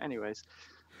 Okay. Anyways,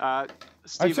 I have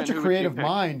Stephen, such a who would you creative pick?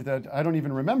 mind that I don't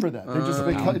even remember that. They're just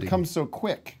it comes so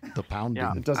quick. The pounding.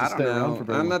 Yeah. It doesn't I don't stay around for know.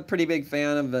 very I'm long. a pretty big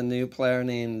fan of a new player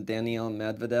named Daniil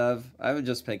Medvedev. I would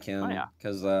just pick him Oh, yeah.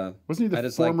 because Wasn't he I the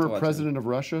just like to former watch president of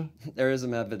Russia? him. There is a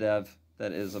Medvedev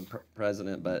that is a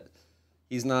president, but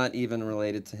he's not even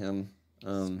related to him.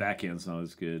 His backhand's not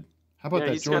as good. How about Yeah,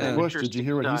 that he's George got an Bush? Did you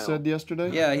hear what he interesting said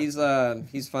yesterday? Yeah,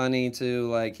 he's funny too.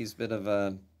 Like he's a bit of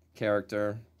a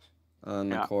character on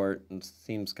the court and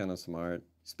seems kind of smart.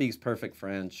 Speaks perfect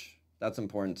French. That's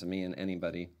important to me and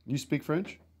anybody. You speak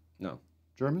French? No.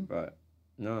 German? But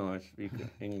no, I speak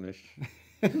English.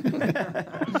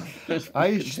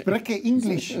 I spreche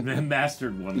English.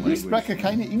 Mastered one Ich language. spreche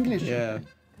keine English. Yeah.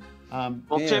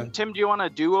 Well, Yeah. Tim, do you want to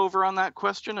do over on that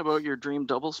question about your dream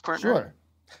doubles partner? Sure.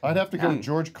 I'd have to go with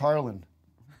George Carlin.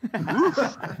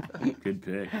 Good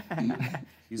pick.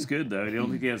 He's good though. I don't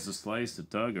think he has the slice that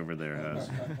Doug over there has.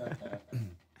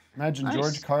 Imagine Nice.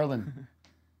 George Carlin.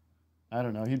 I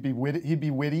don't know. He'd be witty. He'd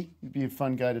be a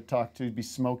fun guy to talk to. He'd be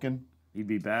smoking. He'd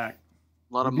be back.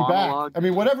 A lot of He'd be back. monologue. I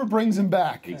mean, whatever brings him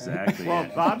back. Exactly. Well,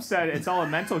 yeah. Bob said it's all a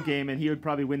mental game, and he would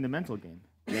probably win the mental game.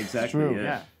 Yeah, exactly. true.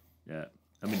 Yeah. Yeah.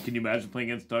 I mean, can you imagine playing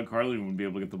against Doug Carlin and wouldn't be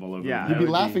able to get the ball over? Yeah. the He'd net? be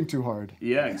would laughing too hard.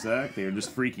 Yeah, exactly. Or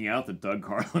just freaking out that Doug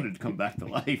Carlin had come back to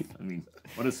life. I mean,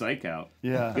 what a psych out.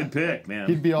 Yeah. Good pick, man.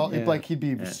 He'd be all Yeah. like he'd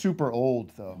be super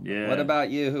old though. Yeah. What about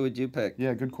you? Who would you pick?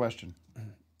 Yeah, good question.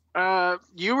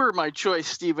 You were my choice,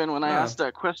 Stephen, when I Yeah. asked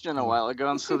that question a while ago,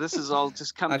 and so this is all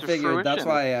just come I to figured fruition. that's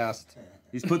why I asked.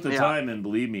 He's put the time in.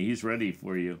 Believe me, he's ready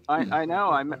for you. I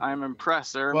know. I'm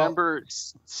impressed. I remember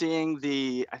seeing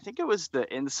I think it was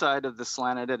the inside of the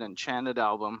Slanted and Enchanted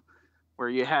album, where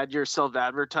you had yourself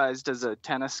advertised as a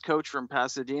tennis coach from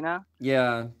Pasadena.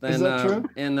 Yeah. Is that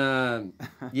true?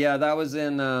 Yeah, that was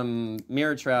in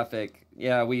Mirror Traffic.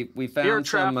 Yeah, we found Mirror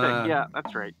some. Traffic. Yeah,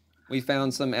 that's right. We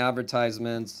found some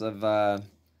advertisements of.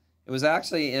 It was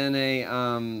actually in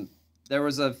a. There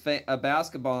was a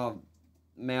basketball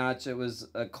match. It was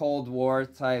a Cold War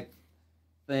type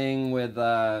thing with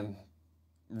a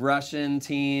Russian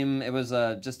team. It was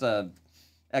just a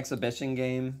exhibition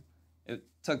game. It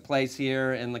took place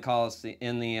here in the Coliseum,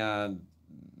 in the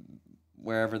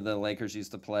wherever the Lakers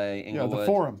used to play, Inglewood. Yeah, the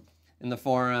Forum. In the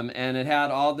Forum, and it had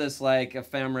all this like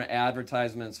ephemera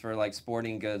advertisements for like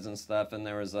sporting goods and stuff, and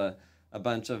there was a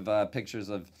bunch of pictures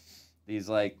of these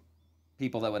like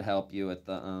people that would help you at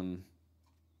the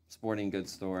sporting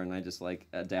goods store, and I just like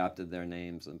adapted their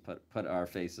names and put our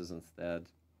faces instead.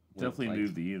 Definitely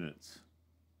moved the units.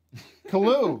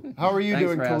 Colu, how are you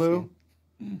doing, Colu?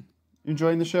 You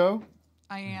enjoying the show?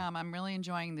 I am. I'm really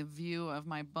enjoying the view of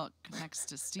my book next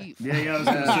to Steve. Yeah, I was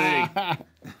gonna say. How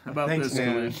about this,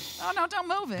 Colu? Oh no, don't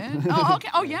move it. Oh, okay.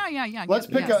 Oh yeah. Let's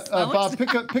pick Bob.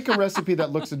 Pick a recipe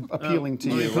that looks appealing to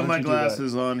you. Let me put my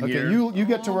glasses on here. Okay, you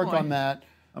get to work on that.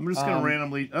 I'm just gonna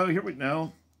randomly. Oh, here we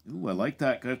go. Ooh, I like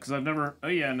that because I've never. Oh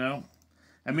yeah, no.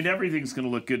 I mean, everything's gonna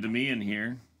look good to me in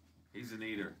here. He's an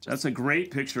eater. That's a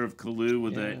great picture of Colu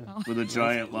with a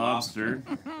giant lobster.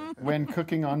 When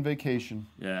cooking on vacation.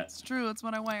 Yeah. It's true. It's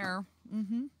what I wear.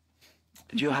 Mm-hmm.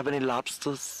 Do you have any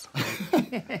lobsters?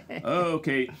 Oh,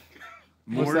 okay.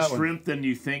 More shrimp than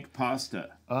you think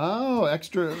pasta. Oh,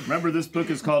 extra. Remember, this book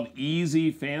is called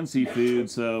Easy Fancy Food,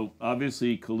 so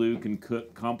obviously Colu can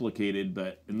cook complicated,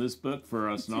 but in this book, for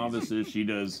us novices, she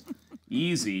does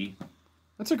easy.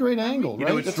 That's a great angle, right?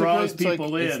 You know, it draws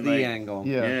people in. It's the angle.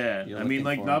 Yeah. I mean,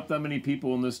 like, not that many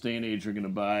people in this day and age are going to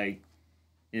buy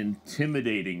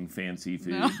intimidating fancy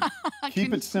food.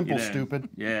 Keep it simple, stupid.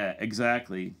 Yeah,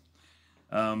 exactly.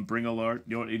 Bring a large.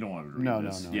 You don't want to read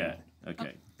this. No. Yeah.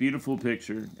 Okay. Beautiful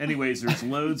picture. Anyways, there's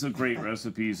loads of great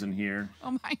recipes in here.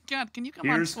 Oh my God! Can you come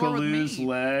Here's on tour with me? Colu's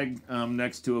leg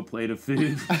next to a plate of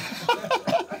food.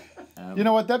 You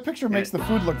know what? That picture makes the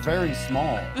food look very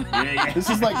small. Yeah. This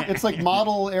is it's like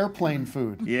model airplane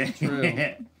food. Yeah. True.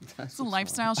 It's a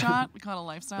lifestyle shot. We call it a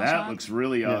lifestyle shot. That looks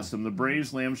really awesome. The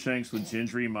braised lamb shanks with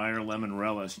gingery Meyer lemon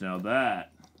relish. Now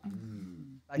that.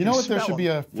 You know what? There should be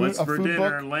a What's for food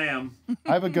dinner? book. Lamb.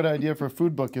 I have a good idea for a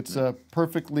food book. It's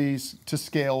perfectly to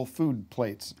scale food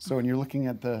plates. So when you're looking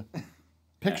at the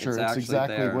picture, it's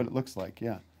exactly what it looks like.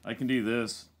 Yeah. I can do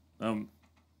this.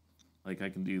 Like I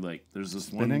can do there's this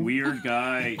Spinning? one weird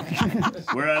guy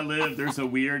where I live. There's a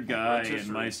weird guy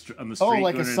on the street. Oh,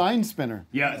 like a sign spinner.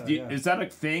 Yeah. Is that a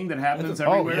thing that happens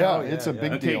everywhere? Oh yeah, it's a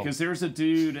big deal. Okay, because there's a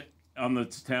dude on the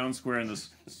town square in this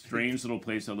strange little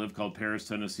place I live called Paris,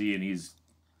 Tennessee, and he's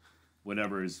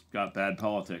got bad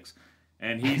politics,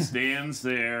 and he stands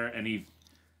there and he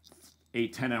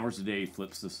 10 hours a day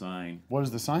flips the sign. What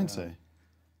does the sign say?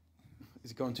 Is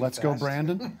it going too Let's fast? go,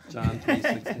 Brandon. John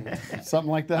 3:16.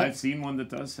 Something like that. I've seen one that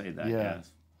does say that. Yeah.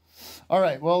 Yes. All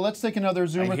right. Well, let's take another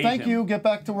Zoomer. hate Thank him. you. Get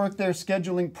back to work there.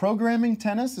 Scheduling programming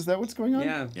tennis. Is that what's going on?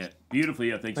 Yeah. Yeah. Beautifully.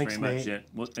 Yeah. Thanks very much. Nate.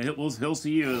 Yeah. He'll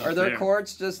see you. Are there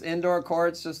courts, just indoor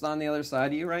courts, just on the other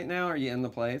side of you right now? Or are you in the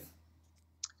place?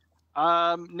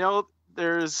 No.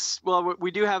 We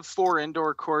do have 4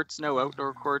 indoor courts, no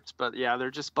outdoor courts, but yeah,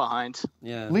 they're just behind.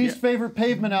 Yeah. Least favorite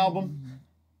Pavement album?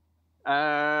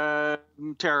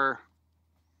 Terror.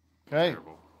 Okay.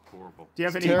 Horrible. Do you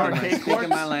have any Terrible. arcade Speaking courts?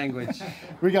 my language.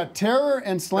 We got Terror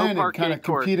and Slanted kind of arcade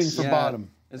courts. competing for bottom.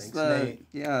 It's Thanks,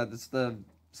 it's the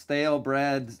stale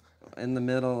bread in the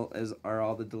middle are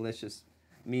all the delicious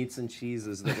meats and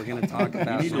cheeses that we're going to talk You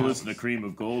about. need to listen to Cream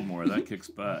of Gold more. That kicks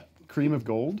butt. Cream of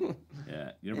Gold?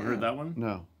 Yeah. You ever heard that one?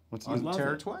 No. What's On love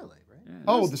Terror it. Twilight, right? Yeah.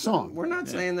 Oh, the song. We're not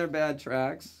saying they're bad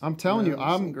tracks. I'm telling you,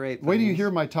 There's some great wait till you things.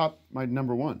 hear my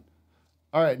number one.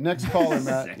 All right, next caller,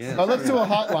 Matt. Yeah. Let's do a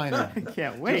hotliner. I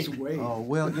can't wait. Oh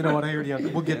well, you know what? I already.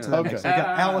 We'll get to that. Okay. Next. We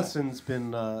got Allison's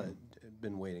been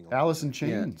waiting. Alice in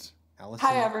Chains. Allison.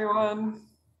 Hi, everyone.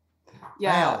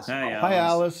 Yeah. Hi, Alice. Hi,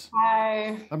 Alice. Hi.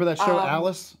 Remember that show,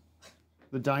 Alice?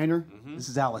 The Diner? This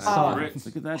is Alice.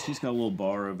 Look at that. She's got a little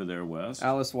bar over there, Wes.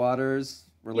 Alice Waters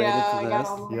related Yeah, to I this. got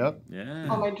all, Yep. Yeah.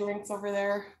 all my drinks over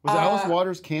there. Was Alice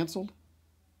Waters canceled?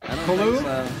 I don't Colu? think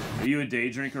so. Are you a day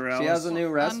drinker, Alice? She has a new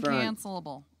restaurant.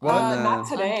 Uncancelable. Not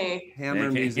today.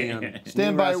 Hammer Museum.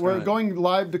 Stand New by. We're restaurant. going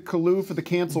live to Colu for the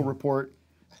cancel report.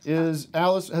 is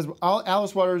Alice. Has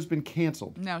Alice Waters been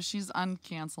canceled? No, she's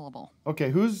uncancelable.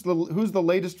 Okay, who's the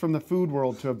latest from the food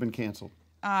world to have been canceled?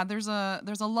 There's a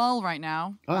lull right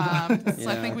now. So Yeah. I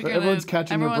think Everyone's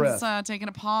catching their breath. taking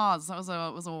a pause. That was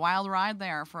a wild ride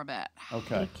there for a bit.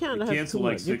 Okay. You can't cancel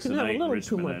like 6 a night in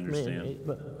Richmond, I understand.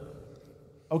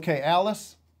 Okay,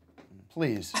 Alice,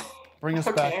 please bring us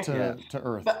back to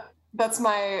Earth. That's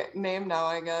my name now,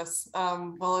 I guess.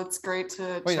 Well, it's great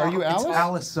to. Wait, are you Alice?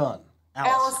 Allison.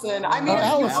 Allison. I mean,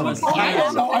 Allison. I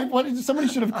don't know. Somebody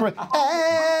should have corrected.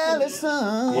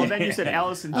 Allison. Well, then you said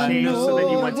Allison changed, so then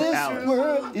you went to Alice.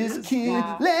 World is killing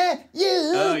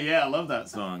you. Oh yeah, I love that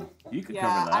song. You could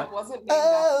cover that. I wasn't named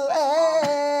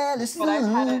Allison, but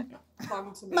I've had it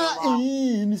sung to me a lot.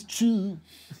 aim is true.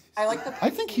 I like the. I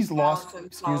think he's lost. Allison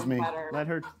Excuse song me. better. Let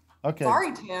her. Okay.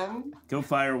 Sorry, Tim. Go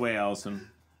fire away, Allison.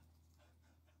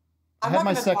 I had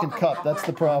my second cup. That's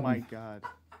the problem. Oh my God.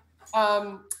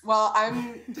 Well,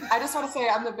 I just want to say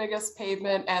I'm the biggest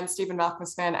Pavement and Stephen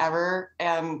Malkmus fan ever,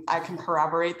 and I can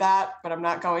corroborate that, but I'm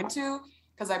not going to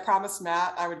because I promised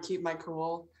Matt I would keep my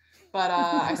cool. But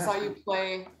I saw you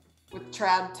play with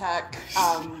Trad Tech.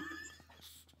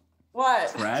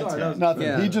 What? Nothing.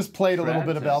 Yeah. He just played a little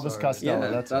bit of Elvis Costello.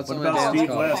 Yeah, that's what What about Steve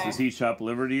West? Does he shop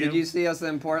liver to you? Did you see us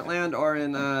in Portland or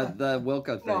in the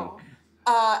Wilco thing? No.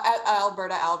 At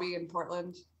Alberta Albee in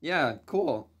Portland. Yeah,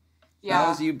 cool. Yeah. How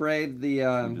was you braved the?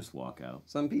 Just walk out.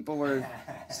 Some people were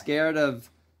scared of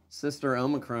Sister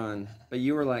Omicron, but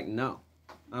you were like, no,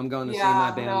 I'm going to see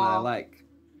my band that I like.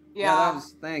 Yeah. That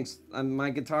was thanks. My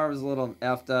guitar was a little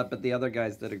effed up, but the other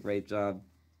guys did a great job.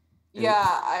 in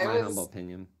my humble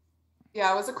opinion.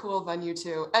 Yeah, it was a cool venue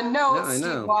too. And no, I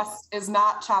know. Steve West is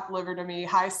not chopped liver to me.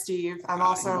 Hi, Steve. I'm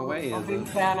also a big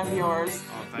fan of yours.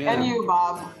 And you,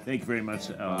 Bob. Thank you very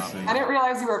much, Allison. I didn't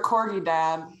realize you were a corgi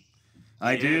dad.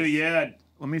 I do, yeah.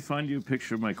 Let me find you a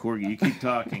picture of my corgi. You keep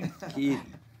talking. He's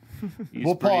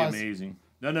We'll pretty pause. amazing.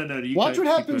 No. You Watch guys what keep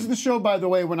happens to going. the show, by the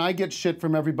way, when I get shit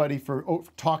from everybody for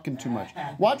talking too much.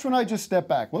 Watch when I just step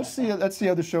back. Let's see how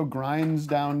the show grinds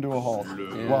down to a halt.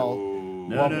 While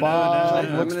Bob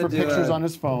looks for pictures on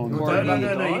his phone.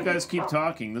 No. You guys keep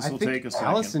talking. This will take a second.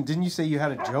 Allison, didn't you say you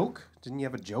had a joke? Didn't you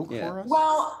have a joke for us?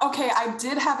 Well, okay, I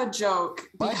did have a joke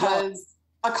because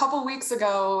a couple weeks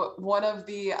ago, one of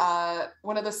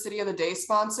the City of the Day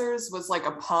sponsors was like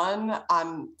a pun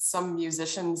on some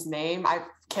musician's name. I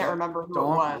can't remember who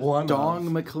it was.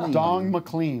 Dong McLean. Dong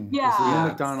McLean. Yeah. Ian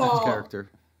McDonald's So, character.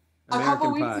 A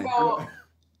couple American weeks Pie. ago,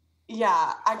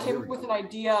 yeah, I came up with an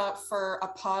idea for a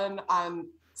pun on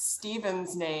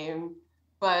Steven's name,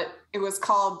 but it was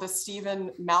called the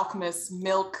Stephen Malkmus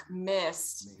Milk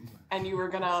Mist, and it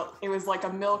was like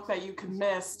a milk that you could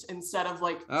mist instead of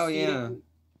like. Oh yeah.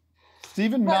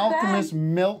 Stephen But Malkmus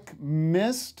then- Milk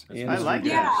Mist. I like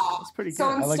Yeah. that. That's pretty good. So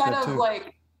I like instead that of too.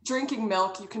 like drinking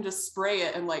milk, you can just spray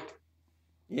it and like.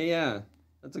 Yeah.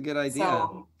 That's a good idea.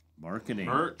 So, Marketing.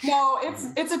 no,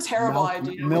 it's a terrible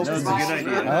idea. milk No, it's a mist. good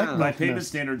idea. I like By milk payment mist.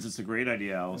 standards, it's a great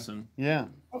idea, Allison. Yeah.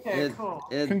 Okay, cool.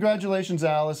 Congratulations,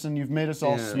 Allison. You've made us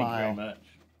all Yeah. smile. Thank you very much.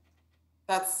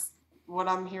 That's what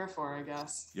I'm here for, I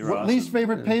guess. You're What awesome. least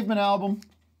favorite Pavement album?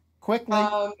 Quickly.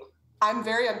 I'm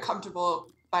very uncomfortable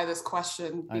by this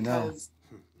question I know. because,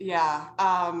 yeah.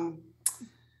 We're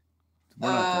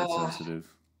not that sensitive.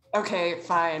 Okay,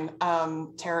 fine.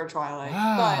 Terror Twilight.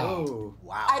 Wow.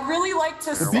 But I'd really like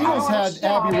to. The I don't Beatles wanna had shit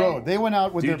Abbey on it. Road. They went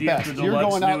out with Dude, their best. after the You're Lux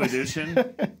going out New with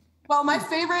Edition. Well, my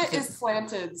favorite is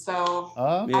Slanted, so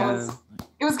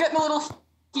it was getting a little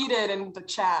heated in the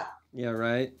chat. Yeah,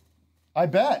 right. I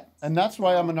bet, and that's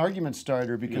why I'm an argument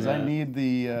starter because I Yeah. need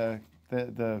the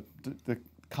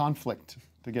conflict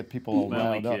to get people all Smelly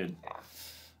riled up. kid.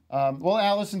 Well,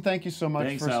 Allison, thank you so much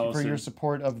Thanks, for Allison. your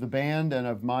support of the band and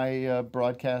of my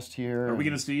broadcast here. Are we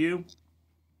going to see you?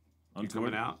 You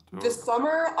coming out? This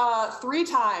summer, 3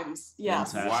 times.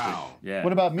 Yes. Fantastic. Wow. Yeah.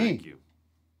 What about me? Thank you.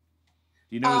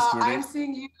 Do you know his tour I'm date?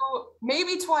 seeing you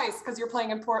maybe twice because you're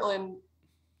playing in Portland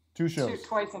 2 shows.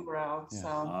 twice in a row. Yeah. So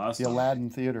The Awesome. Aladdin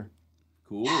Theater.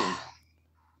 Cool.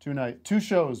 2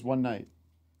 shows, 1 night.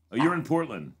 Oh, you're in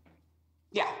Portland.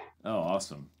 yeah. Oh,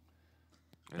 awesome.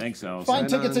 Thanks, Allison. Find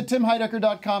tickets at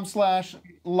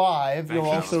timheidecker.com/live. You'll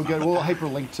also get. We'll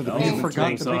hyperlink to the. Oh, band. You forgot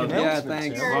thanks, the big Allison. announcement. Yeah,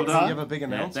 thanks. Tim. Well Do done. you have a big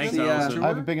announcement? thanks, See, Allison. I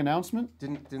have a big announcement.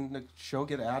 Didn't the show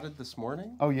get added this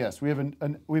morning? Oh yes, we have a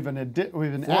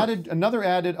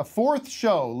 4th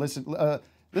show. Listen,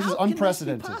 this is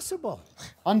unprecedented. Possible.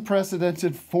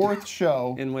 Unprecedented 4th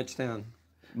show. In which town?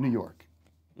 New York.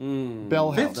 Mm,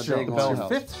 Bell House. the The big Bell one.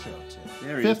 House. 5th show, Tim.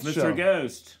 There he is, 5th Mr. show.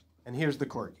 Ghost. And here's the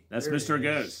corgi. That's There Mr. he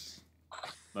is. Ghost.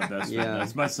 My best Yeah. friend.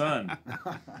 That's my son.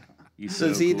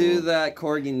 Does he do that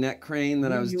corgi neck crane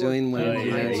that I was doing when he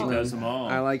does them all.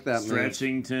 I like that move.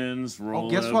 Stretchingtons, rollovers. Oh,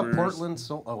 guess what? Portland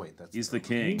sold. Oh wait, that's he's the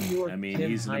king. I mean,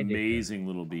 he's an amazing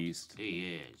little beast.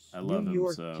 He is. I love New him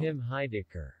York so. Tim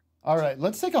Heidecker. All right,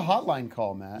 let's take a hotline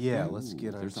call, Matt. Yeah, let's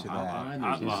get into that.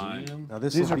 Hotline. Now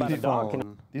this These will are be people.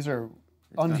 fun. These are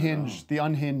unhinged. The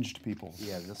unhinged people.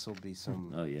 Yeah, this will be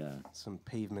some. Oh yeah. Some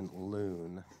pavement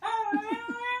loon.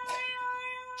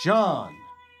 John,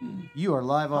 you are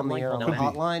live on the air on the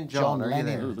hotline. John, are you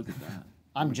there? Lennon. Oh, look at that.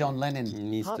 I'm John Lennon.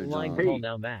 Mr. Hotline John. call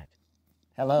now, Matt.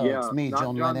 Hello, Yeah, it's me,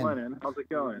 not John Lennon. How's it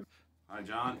going? Hi,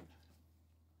 John.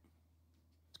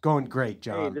 It's going great, Hey,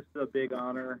 John. this is a big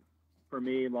honor for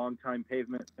me, longtime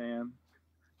Pavement fan.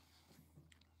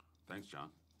 Thanks, John.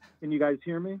 Can you guys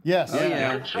hear me? Yes. Oh,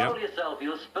 yeah. Control yourself,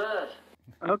 you'll spurt.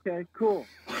 Okay, cool.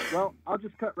 Well, I'll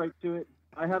just cut right to it.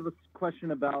 I have a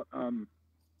question about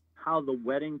how the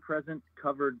wedding present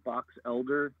covered Box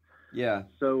Elder Yeah.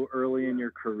 so early in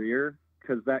your career,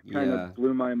 because that kind Yeah. of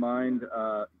blew my mind. You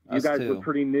Us guys too. were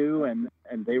pretty new, and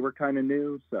they were kind of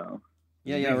new, so.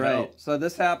 Yeah, Big right. help. So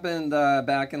this happened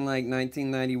back in like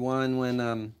 1991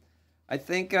 when I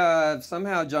think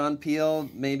somehow John Peel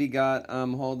maybe got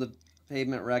hold of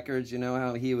Pavement Records. You know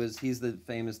how he's the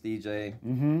famous DJ,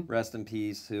 rest in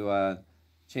peace, who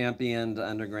championed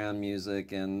underground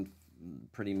music and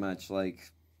pretty much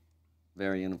like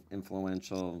very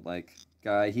influential like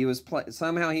guy. He was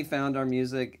somehow he found our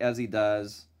music as he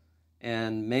does,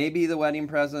 and maybe the wedding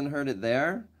present heard it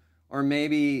there, or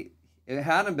maybe it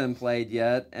hadn't been played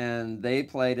yet and they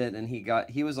played it and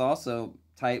he was also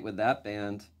tight with that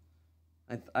band.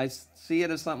 I see it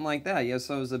as something like that. Yeah,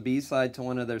 so it was a B-side to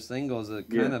one of their singles. It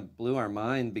kind of blew our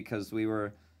mind because we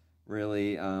were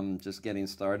really just getting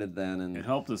started then. And It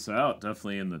helped us out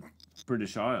definitely in the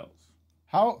British Isles.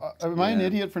 How am I an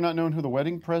idiot for not knowing who the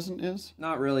wedding present is?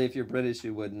 Not really. If you're British,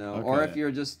 you would know. Okay. Or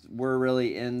if we're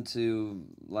really into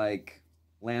like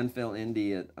landfill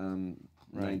indie at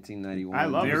 1991. I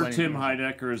love Their it. Tim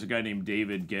Heidecker is a guy named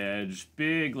David Gedge.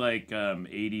 Big like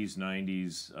 80s,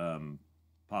 90s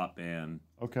pop band.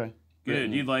 Okay.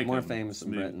 Good. You'd like more him. famous in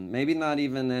Smooth. Britain. Maybe not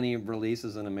even any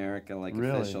releases in America like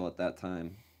Really? official at that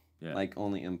time. Yeah. Like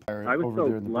only Empire. I was Over so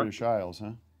there in the lucky. British Isles,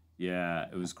 huh? Yeah,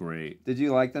 it was great. Did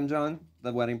you like them, John?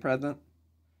 The wedding present?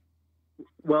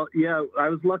 Well, yeah, I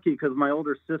was lucky because my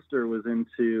older sister was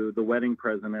into the wedding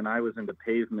present and I was into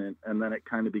Pavement, and then it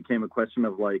kind of became a question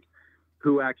of like,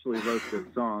 who actually wrote this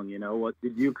song? You know, what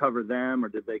did you cover them or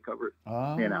did they cover?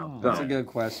 You know, That's so. a good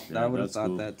question. Yeah, I would have that's thought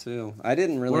cool. that too. I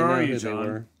didn't really Where know are you, who they John?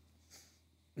 were.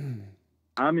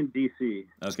 I'm in DC.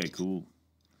 Okay, cool.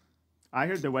 I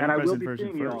heard the wedding And I will present be version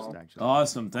seeing first, y'all. actually.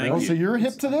 Awesome. Thank Oh, you. so you're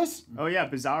hip to this? Oh yeah,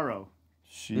 Bizarro.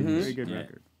 Jeez. Very good Yeah.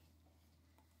 record.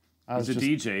 I was He's a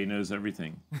just- DJ. He knows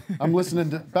everything. I'm listening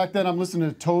to back then. I'm listening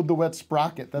to Toad the Wet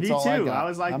Sprocket. That's Me all too. I got. I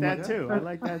was like I'm that too. I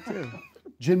like that too.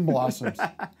 Gin Blossoms.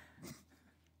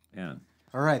 Yeah.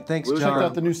 All right, thanks, Check John.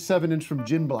 out the new 7-inch from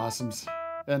Gin Blossoms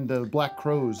and Black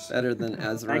Crows. Better than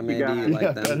Ezra, Thank you, maybe. guys. You like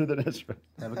Yeah, them. better than Ezra.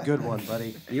 Have a good one,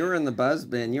 buddy. You were in the buzz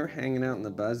bin. You were hanging out in the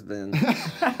buzz bin.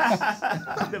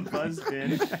 The buzz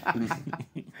bin.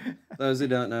 Those who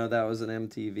don't know, that was an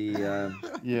MTV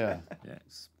Yeah.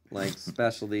 like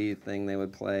specialty thing they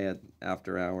would play at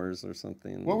after hours or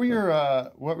something. What were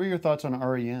your thoughts on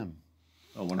REM?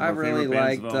 Oh, one of I our really favorite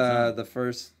bands liked of all time. the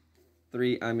first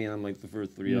three. I mean, I'm like the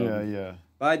first three of Yeah, them. yeah.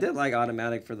 But I did like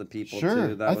Automatic for the People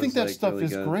Sure. too. I think was, that like, stuff really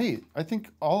is good. great. I think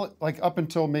all like up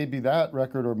until maybe that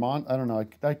record or I don't know.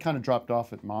 I kind of dropped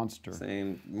off at Monster.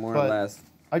 Same, more or But less.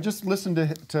 I just listened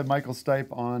to Michael Stipe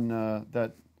on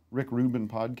that Rick Rubin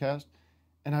podcast,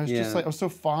 and I was just Yeah. like, I was so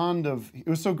fond of. It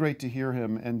was so great to hear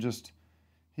him, and just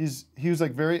he was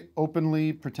like very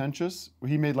openly pretentious.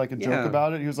 He made like a joke Yeah.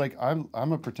 about it. He was like, I'm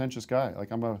a pretentious guy. Like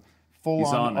I'm a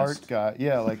full-on honest. art guy.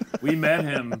 Yeah, like We met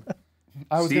him.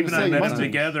 I was Steve gonna and I say, met must him be-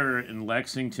 together in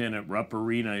Lexington at Rupp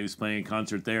Arena. He was playing a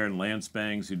concert there, and Lance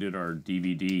Bangs, who did our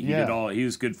DVD, Yeah. he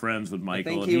was good friends with I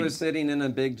Michael. think and he was sitting in a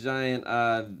big giant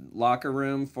locker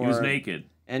room for. He was naked.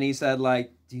 And he said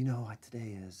like, "Do you know what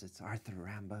today is? It's Arthur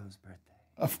Rimbaud's birthday."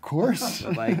 Of course.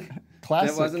 Like,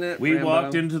 Classic. wasn't it? We Rimbaud?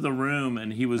 walked into the room,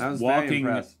 and he was I was very walking.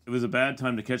 impressed. It was a bad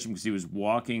time to catch him because he was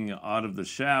walking out of the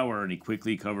shower, and he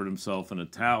quickly covered himself in a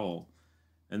towel.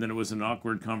 And then it was an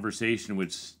awkward conversation,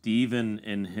 which Stephen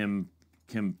and him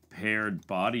compared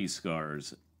body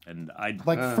scars, and I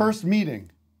like first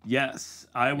meeting. Yes,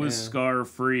 I was Yeah. scar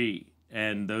free,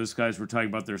 and those guys were talking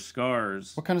about their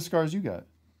scars. What kind of scars you got?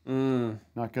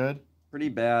 Not good. pretty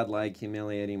bad, like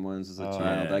humiliating ones as a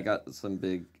child. Yeah. I got some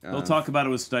big. We'll talk about it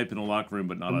with Stipe in the locker room,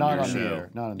 but not on your show. The air.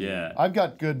 Not on the yeah. air. I've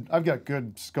got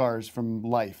good scars from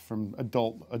life, from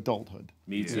adulthood.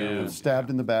 Me too. Stabbed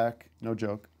in the back, no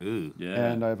joke. Ooh,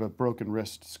 yeah. And I have a broken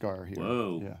wrist scar here.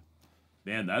 Whoa. Yeah.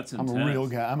 Man, that's intense. I'm a real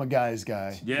guy. I'm a guy's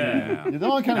guy. Yeah. You're the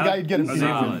only kind of guy you'd get in Are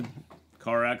Stephen. they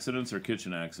car accidents or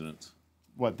kitchen accidents?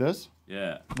 What, this?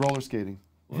 Yeah. Roller skating.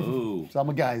 Whoa. So I'm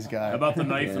a guy's guy. How about the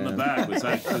knife in the back? Was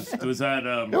that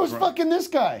it was fucking this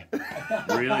guy.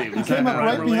 Really? He came up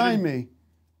right behind me.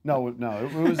 No, it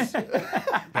was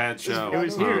bad show. It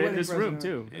was here in this room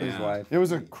too. His wife. It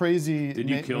was a crazy. Did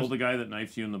you kill the guy that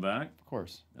knifed you in the back? Of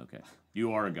course. Okay.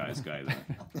 You are a guy's guy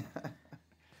then.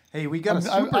 Hey, we got a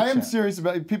super I am chat. serious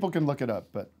about it. People can look it up,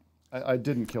 but I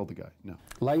didn't kill the guy. No.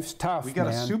 Life's tough. We got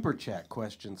a super chat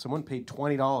question. Someone paid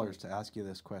 $20 to ask you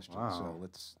this question. Wow. So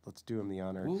let's do him the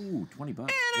honor. Ooh, $20. What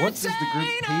does the group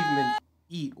Pavement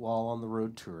eat while on the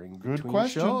road touring Good between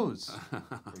question. shows?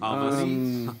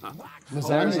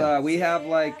 There's, we have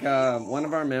like one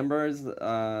of our members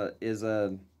is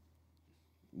a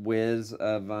whiz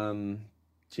of the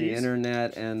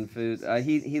internet and food.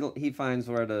 He finds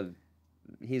where to.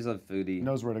 He's a foodie.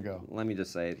 Knows where to go. Let me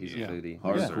just say it. He's a foodie.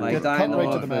 Yeah. Like dying to right to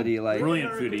love the man. foodie. Like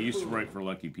Brilliant foodie. He used to write for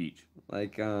Lucky Peach.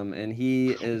 Like and he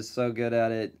is so good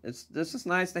at it. It's just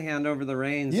nice to hand over the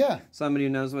reins. Yeah. Somebody who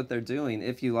knows what they're doing.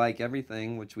 If you like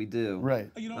everything, which we do. Right.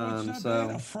 You know, it's not so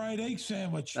bad, a fried egg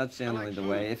sandwich. that's generally the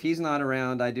way. If he's not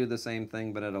around, I do the same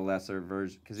thing, but at a lesser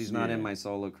version, because he's not in my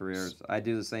solo careers. I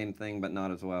do the same thing, but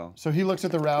not as well. So he looks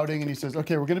at the routing and he says,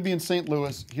 "Okay, we're going to be in St.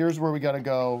 Louis. Here's where we got to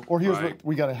go, or here's what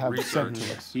we got to have sent to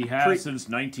us." He has since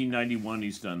 1991.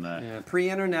 He's done that. Yeah,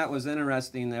 pre-internet was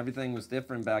interesting. Everything was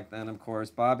different back then, of course.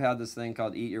 Bob had this thing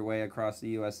called Eat Your Way Across the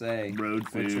USA. Road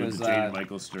which food, was, Jane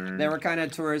Michael Stern. They were kind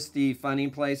of touristy, funny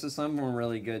places. Some were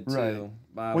really good, too. Right.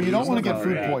 Bob, Well, you don't want to get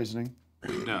food about it. poisoning.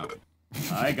 No.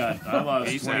 I lost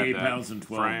He's 28 had that. pounds in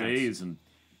 12 France. days and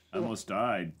I almost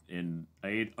died. And I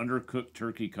ate undercooked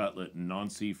turkey cutlet in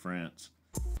Nancy, France.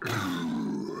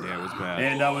 Yeah, it was bad.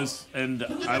 And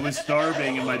I was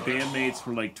starving, and my bandmates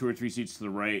were like 2 or 3 seats to the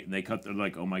right, and they're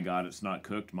like, "Oh my God, it's not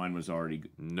cooked." Mine was already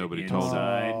Nobody told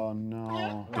inside. Oh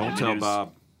no! Don't tell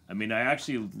Bob. I mean, I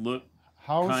actually looked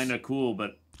kind of cool,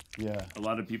 but yeah, a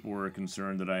lot of people were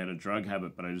concerned that I had a drug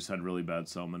habit, but I just had really bad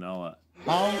salmonella.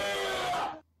 How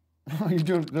are you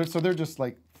doing? So they're just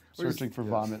like searching for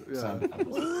vomit sound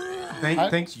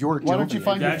effects. Thanks, George. Why don't you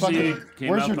find your fucking?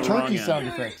 Where's your turkey sound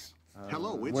effects?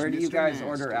 Where do you guys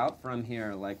order out from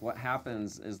here? Like, what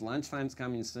happens is lunchtime's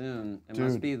coming soon. It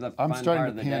must be the fun part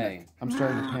of the day. I'm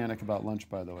starting to panic about lunch,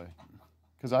 by the way,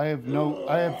 because I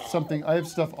have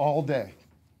stuff all day.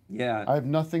 Yeah. I have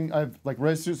nothing. As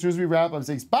soon as we wrap, I'm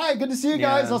saying, "Bye, good to see you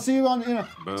guys. I'll see you on." And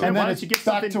why then don't it's you get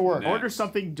back something, to work. Order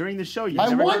something during the show.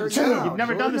 I want to. You've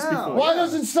never done this before. Why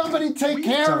doesn't somebody take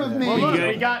care of me? Well, look,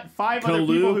 we got 5 other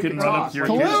people who can run talk. up to your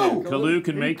kitchen. Kalu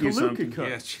can make you Kalu something. can cook.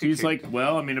 Yeah, She's like,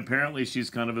 well, I mean, apparently she's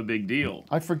kind of a big deal.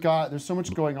 I forgot. There's so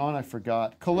much going on. I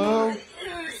forgot. Kalu,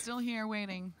 Still here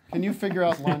waiting. can you figure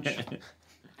out lunch?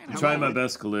 I'm trying my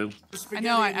best, Kalu. I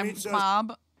know. I'm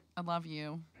Bob. I love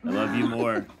you. I love you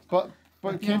more.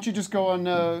 But can't you just go on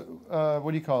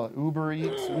what do you call it? Uber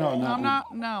Eats? No, I'm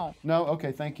not. No. No.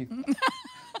 Okay, thank you.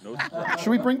 Should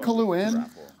we bring Kalu in?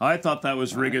 I thought that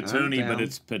was rigatoni, but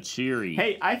it's pachiri.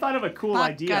 Hey, I thought of a cool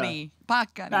idea.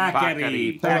 Pakati.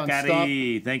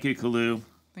 Thank you, Kalu.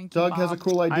 Thank you, Doug has a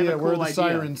cool idea. Where are the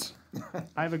sirens?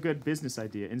 I have a good business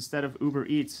idea. Instead of Uber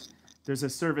Eats, there's a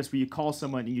service where you call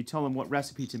someone and you tell them what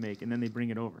recipe to make, and then they bring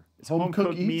it over. It's Home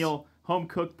cooked meal, home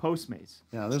cooked Postmates.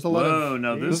 Yeah, there's a lot of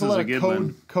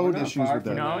code issues with that.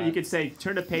 You know, you could say,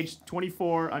 turn to page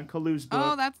 24 on Kalu's book.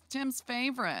 Oh, that's Tim's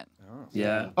favorite.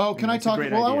 Yeah. Oh, can I talk?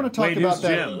 Well, I want to talk about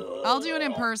that. I'll do it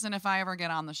in person if I ever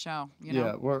get on the show. You know?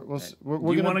 Yeah,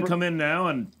 we're you want to come in now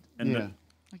and yeah.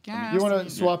 I guess. You want to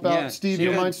swap out? Yeah, Steve,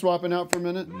 you mind swapping out for a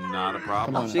minute? Not a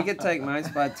problem. Come on. She could take my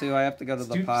spot too. I have to go to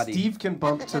the potty. Steve can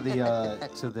bump to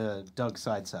the Doug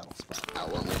side saddle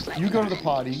spot. You go to the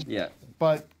potty. Yeah.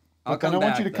 But I'll then I come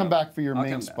want you to back, come though. back for your I'll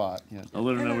main come back. spot. Yeah. I'll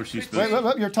let her know where she's supposed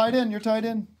Wait, you're tied in. You're tied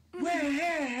in.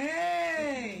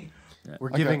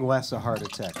 We're giving Wes a heart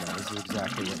attack now. This is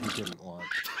exactly what he didn't want.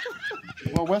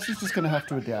 Well, Wes is just going to have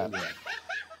to adapt.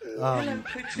 You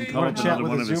want to chat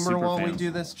with a Zoomer while we do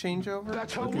this changeover?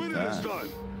 That's how winning is done.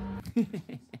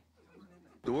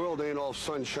 The world ain't all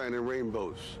sunshine and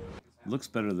rainbows. Looks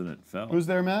better than it felt. Who's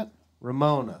there, Matt?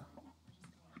 Ramona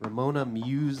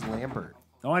Muse Lambert.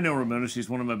 Oh, I know Ramona. She's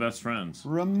one of my best friends.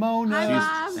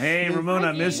 Ramona. Hey, Ramona,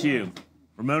 I miss you.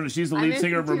 Ramona, she's the I lead miss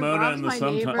singer you of too. Ramona Rob's and the my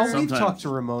neighbor. Oh, we've Sometimes. talked to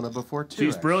Ramona before too.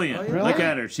 She's actually. brilliant. Oh, really? Look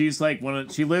at her. She's like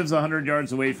she lives 100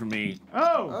 yards away from me.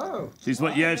 Oh. She's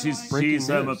what? Yeah, she's Breaking news.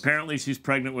 apparently she's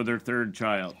pregnant with her third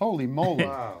child. Holy moly!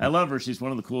 Wow. I love her. She's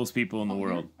one of the coolest people in the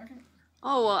world.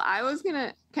 Oh, well, I was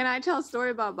gonna. Can I tell a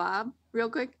story about Bob real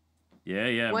quick? Yeah,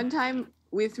 yeah. One time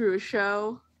we threw a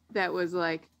show that was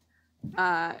like,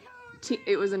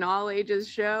 it was an all ages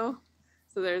show.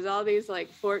 So there's all these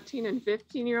like 14 and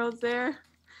 15-year-olds there.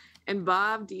 And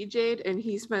Bob DJ'd and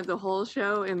he spent the whole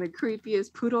show in the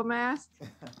creepiest poodle mask.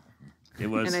 It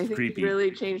was and I think creepy. it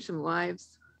really changed some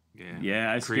lives.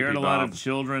 Yeah, I Creepy scared a lot of Bob.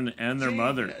 children and their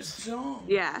mothers.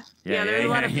 Yeah. Yeah, There's a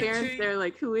lot of yeah. parents there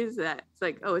like, who is that? It's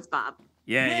like, oh, it's Bob.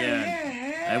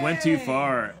 Yeah. I went too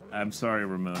far. I'm sorry,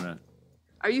 Ramona.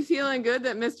 Are you feeling good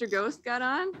that Mr. Ghost got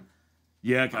on?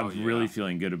 Yeah, I'm really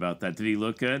feeling good about that. Did he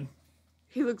look good?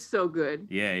 He looks so good.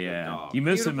 Yeah. You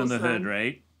miss him in the Beautiful hood, son.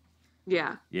 right?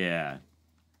 Yeah. Yeah.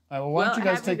 All right, well, why don't you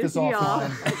guys happy take to this see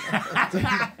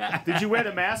offline? Did you wear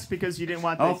the mask because you didn't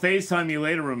want the... I'll FaceTime you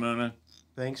later, Ramona.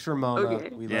 Thanks, Ramona. Okay.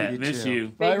 We Yeah, love you miss too. you.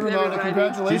 Bye, Thanks, Ramona. everybody.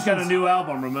 Congratulations. She's got a new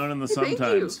album, Ramona and the Thank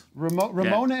you. Sometimes.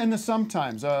 Ramona and the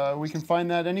Sometimes. We can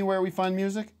find that anywhere we find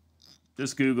music?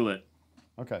 Just Google it.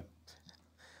 Okay.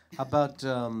 How about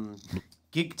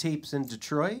gig tapes in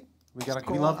Detroit? We Go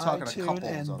love on talking to iTunes couples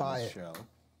and on buy this it. show.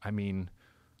 I mean,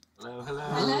 Hello.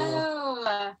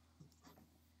 Hello.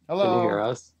 Hello. Can you hear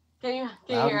us? Can you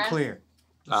Loud hear and us? clear.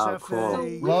 Oh, cool.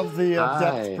 Love the Hi.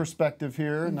 depth perspective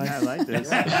here. Nice. I like this.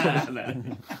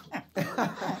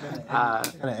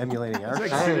 Kind of emulating our It's like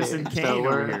show. Citizen Kane so over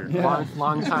we're here. Yeah.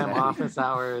 long time office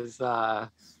hours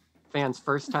fans,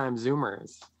 first time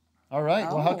Zoomers. All right.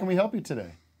 Well, how can we help you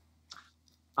today?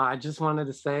 I just wanted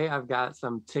to say I've got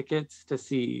some tickets to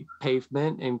see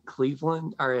Pavement in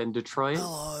Cleveland or in Detroit,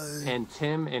 and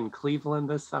Tim in Cleveland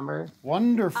this summer.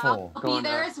 Wonderful. I'll be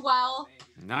there as well.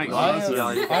 Nice.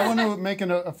 I want to make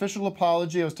an official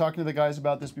apology. I was talking to the guys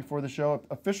about this before the show.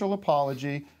 Official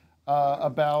apology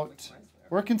about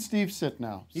where can Steve sit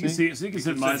now? He can sit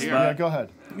in my spot. Yeah, go ahead.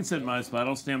 He can sit in my spot.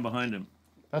 I'll stand behind him.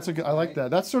 That's a good. I like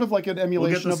that. That's sort of like an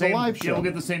emulation of the live show. Yeah, we'll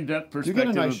get the same depth You get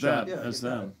a perspective nice of shot. that as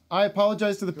them. I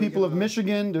apologize to the people of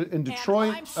Michigan and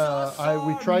Detroit.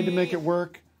 We tried to make it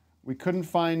work. We couldn't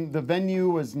find the venue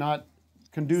was not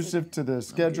conducive to the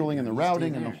scheduling and the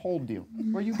routing and the whole deal.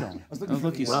 Where are you going? Oh,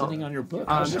 look, he's sitting on your book.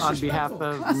 On behalf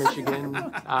of Michigan,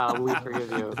 we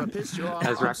forgive you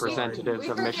as representatives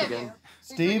of Michigan.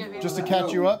 Steve, just to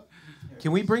catch you up.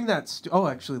 Can we bring that? Oh,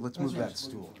 actually, let's move that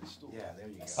stool. Yeah, there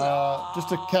you go. Just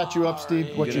to catch you up,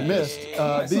 Steve, what you missed.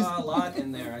 I These. saw a lot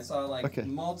in there. I saw like Okay.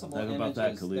 multiple How images. about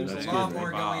that, Colu? There's That's a lot good. more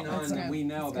going on than we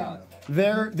know about.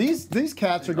 These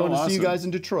cats are going to see you awesome. guys in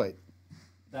Detroit.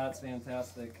 That's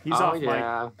fantastic. He's Oh, off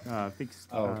yeah. mic. I think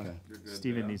okay.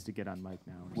 Steven needs to get on mic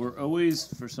now. We're always,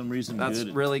 for some reason, That's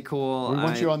good. really cool. We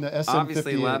want you on the SM58.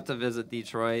 Obviously love to visit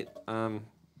Detroit. It's an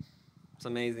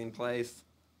amazing place.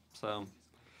 So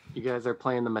You guys are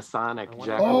playing the Masonic.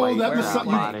 Jack Oh, White that bought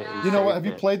Masonic. it and You know what? saved Have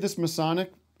you it. played this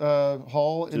Masonic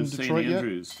hall in To St. Detroit yet?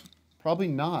 Andrews. Probably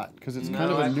not, because it's no,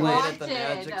 kind of I a new. played at the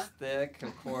Haunted. Magic Stick,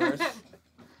 of course. haunted.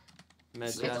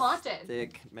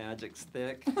 Magic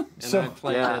Stick. And So- I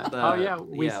played Yeah. at the. Oh yeah,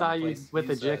 we saw you place with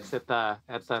the said Jicks at the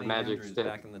St. Magic Andrews Stick.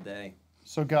 back in the day.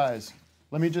 So guys,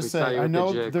 let me just We saw say, you I with the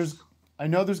know Jigs.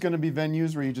 there's going to be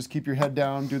venues where you just keep your head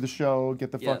down, do the show,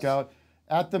 get the fuck Yes. out.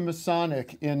 At the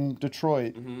Masonic in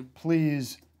Detroit,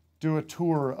 please do a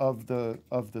tour of the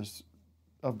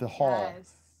hall.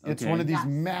 Yes. It's Okay. one of these Yes.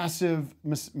 massive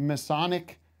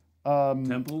Masonic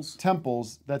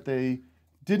Temples? that they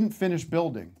didn't finish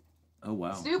building. Oh,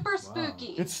 wow. Super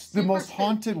spooky. It's the Super most spooky.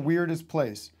 haunted, weirdest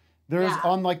place. There's Yeah.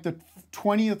 on like the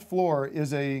 20th floor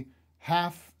is a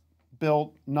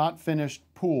half-built, not finished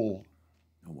pool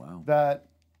Oh, wow. that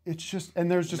it's just,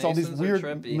 and there's just all these Masons are weird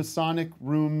trippy. Masonic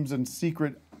rooms and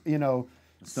secret, That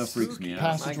stuff freaks me out. My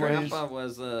passageways. grandpa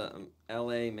was a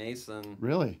L.A. Mason.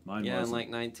 Really? Mine Yeah, in wasn't. like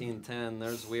 1910.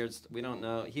 There's weird. We don't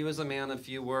know. He was a man of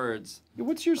few words.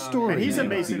 What's your story? And he's a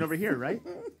Mason over here, right?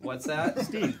 What's that?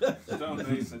 Steve. Stone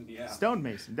Mason, yeah. Stone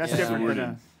Mason. That's Yeah. different than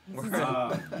a...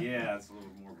 Yeah, it's a little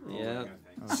more rural, Yeah. I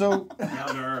think. So,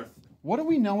 Down to earth. what do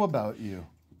we know about you?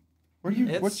 Where do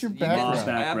you? What's your You can- background?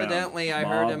 Evidently, I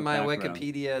heard in my Background.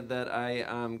 Wikipedia that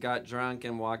I got drunk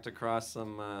and walked across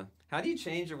some. How do you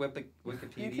change your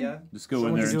Wikipedia? Just go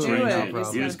in there and Do change it. it.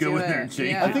 Just You just go in there and change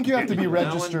Yeah. I think you have to be No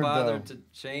registered one though. bothered to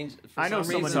change. For I know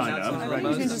some someone reason, signed that's up. one of the Right. You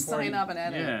most can just sign important- up and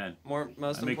edit. Yeah.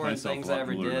 Most I make important myself things a lot I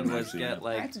ever cooler did than was actually get am. I have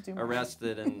like to do mine.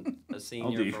 arrested and a do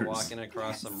senior for yours. walking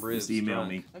across some roofs. Just email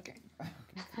drunk. me. Okay.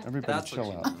 Everybody That's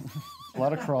chill what out. you-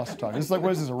 lot of crosstalk. This is like,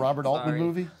 what is this, a Robert Altman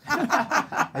movie?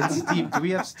 And Steve, do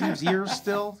we have Steve's ears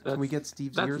still? Can we get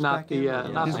Steve's ears back in?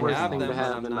 Not the worst thing to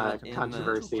have in not the in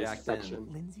controversy the section.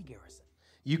 Lindsey Garrison.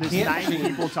 You There's can't 9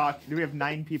 people talk. Do we have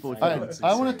 9 people? All right,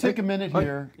 I want to take a minute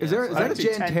here. Is that a Actually,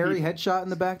 Jan 10 Terry people. headshot in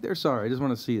the back there? Sorry, I just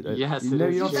want to see it. Yes, you it know,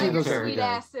 is you don't see Jan those Terry. Sweet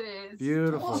ass it is.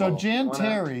 Beautiful. So Jan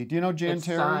Terry, do you know Jan It's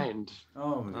Terry? signed.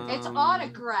 Oh, man. It's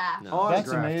autographed. That's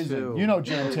amazing. Too. You know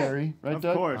Jan Terry, right, Of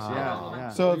Doug? course, yeah.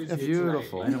 So It's if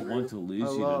beautiful. I don't want to lose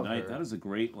I you love tonight. her. That is a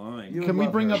great line. You can we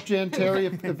love bring her. up Jan Terry?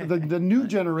 If the new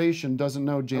generation doesn't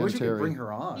know I Jan wish we could Terry, bring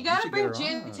her on. You We gotta should bring get her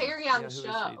Jan on. Terry on the Who is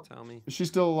show. she? Tell me. is she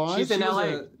still alive? She's in She was LA.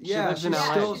 a- yeah, lives in she's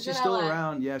LA. still She's she's in still LA.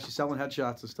 around. Yeah, she's selling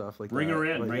headshots and stuff like Bring that. her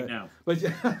in But right yeah. now. But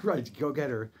yeah, right, go get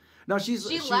her. No, She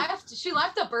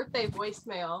left a birthday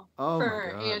voicemail Oh my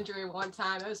for God. Andrew one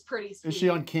time. It was pretty sweet. Is she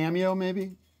on Cameo?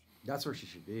 Maybe. That's where she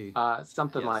should be.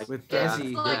 Something like With It's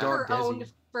Desi, like the dog her own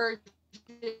Desi. version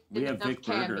We have of Vic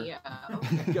Berger.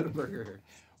 Cameo. Got a burger.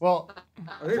 Well,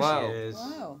 Oh, there Whoa. she is.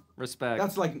 Wow. Respect.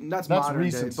 That's That's modern day,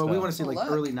 recent but we stuff. want to see like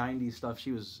Look. early '90s stuff.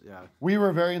 She was we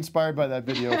were very inspired by that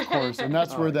video, of course, and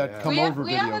that's where that yeah. come We have- over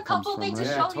we have video a comes couple from, things to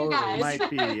right? show totally. you guys. Might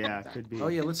be, yeah, could be. Oh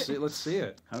yeah, let's see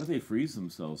it. How do they freeze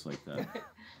themselves like that?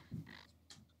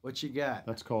 What you got?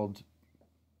 That's called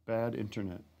bad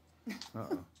internet.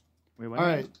 Uh-oh. Wait, All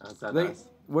right.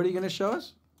 What are you gonna show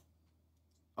us?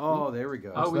 Oh, there we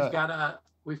go. Oh,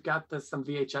 we've got some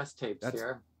VHS tapes That's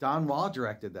here. Don Wall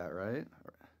directed that, right?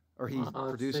 Or he Let's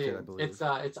produced see. it, I believe.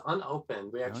 It's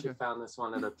unopened. We actually Okay. found this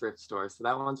one at a thrift store, so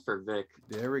that one's for Vic.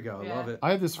 There we go. I love it.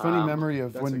 I have this funny memory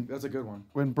of that's a good one.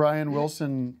 when Brian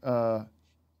Wilson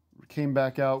came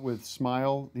back out with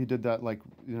Smile. He did that, like,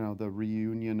 you know, the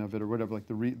reunion of it or whatever. Like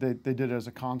they did it as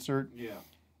a concert. Yeah.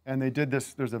 And they did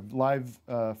this. There's a live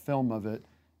film of it,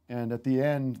 and at the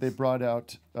end they brought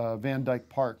out Van Dyke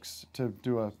Parks to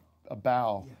do a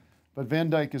bow. Yeah. But Van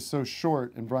Dyke is so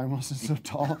short and Brian Wilson's so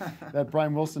tall that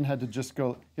Brian Wilson had to just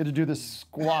go. He had to do this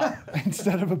squat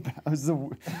instead of a bow. It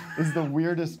was the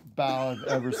weirdest bow I've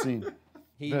ever seen.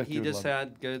 He just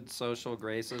had good social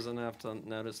graces enough to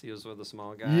notice he was with a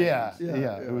small guy. Yeah.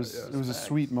 It was a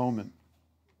sweet moment.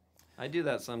 I do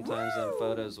that sometimes in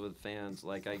photos with fans.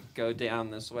 Like I go down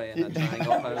this way in a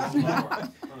triangle pose.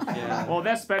 Yeah. Well,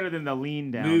 that's better than the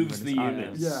lean down. Moves when the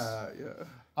it's units. Yeah.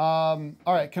 All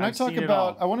right, can I've I talk seen it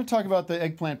about? all. I want to talk about the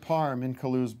eggplant parm in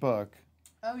Colu's book.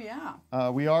 Oh yeah.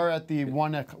 We are at the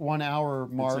 1 hour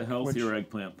mark. It's a healthier which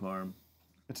eggplant parm.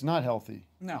 it's not healthy.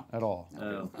 No. At all.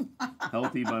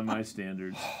 Healthy by my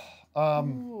standards.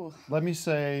 Let me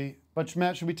say, but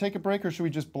Matt, should we take a break or should we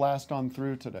just blast on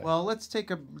through today? Well, let's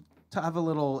have a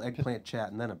little eggplant chat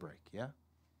and then a break, yeah?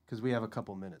 Because we have a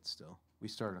couple minutes still. We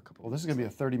started a couple. Well, this is gonna be a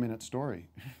 30-minute story.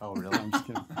 Oh, really? I'm just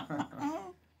kidding.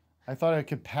 I thought I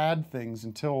could pad things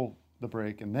until the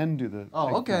break and then do the. Oh,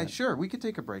 okay, eggplant. sure. We could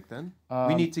take a break then.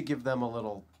 We need to give them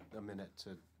a minute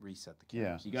to reset the Yeah.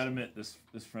 cameras. You gotta admit, this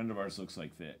friend of ours looks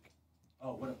like Vic.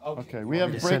 Oh, what? Okay, we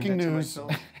have breaking news.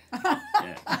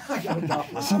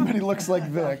 Somebody looks like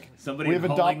Vic. Somebody we in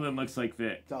have a Hollywood looks like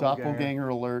Vic. doppelganger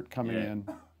alert coming Yeah. in.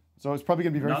 So it's probably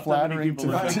going to be very Not that many flattering to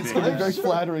people look like It's Vic. going to be very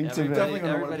flattering to Vic.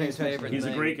 Everybody's favorite He's a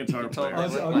thing. great guitar player.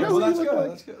 Well, that's good.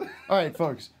 That's good. All right,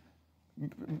 folks.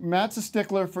 Matt's a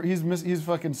stickler for he's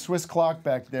fucking Swiss clock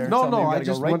back there. No, telling me no. we I gotta go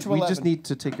just right want, to we 11. just need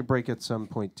to take a break at some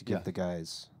point to get the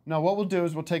guys. No, what we'll do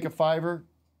is we'll take a $5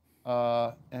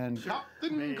 and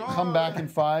come back in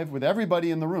 5 with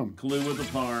everybody in the room. Colu with the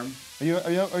parm.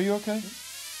 Are you okay?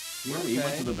 Yeah, he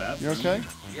went to the bathroom. You okay?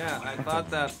 Yeah, I thought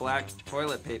that black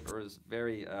toilet paper was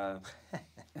very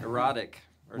erotic.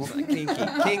 Or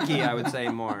kinky, I would say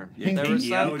more. Yeah, there was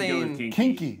kinky, I would go with something.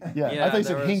 Kinky. Yeah, I thought you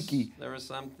said there was- hinky. There was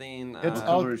something.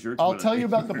 I'll tell you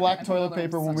about the black toilet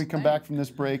paper when we come back from this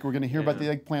break. We're going to hear about the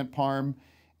eggplant parm,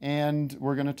 and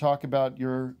we're going to talk about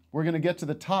we're going to get to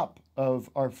the top of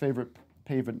our favorite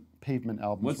Pavement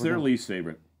albums. What's their least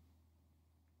favorite?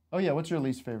 Oh yeah, what's your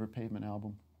least favorite Pavement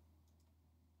album?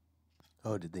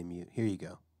 Oh, did they mute? Here you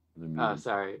go.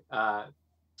 Sorry.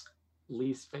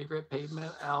 Least favorite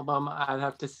Pavement album, I'd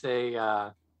have to say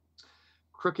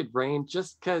Crooked Rain,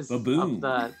 just because of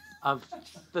the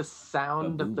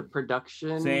sound of the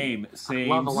production. Same. I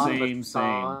love a lot of the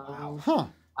songs. Huh.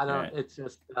 I don't. It's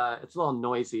just it's a little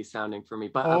noisy sounding for me,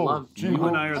 but I Oh, love. gee, you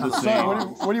and I are the same.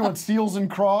 What do you want, Seals and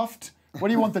Croft? What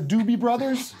do you want, the Doobie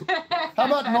Brothers? How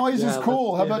about noise is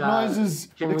cool? How about noise is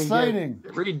exciting?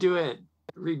 Redo it.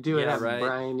 Have right.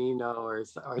 Brian Eno or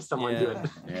someone do it.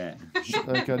 Yeah.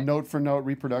 Like a note-for-note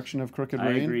reproduction of Crooked I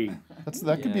Rain. agree.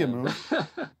 That could be a move.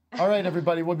 All right,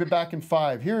 everybody, we'll be back in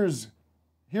 5. Here's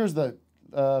the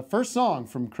first song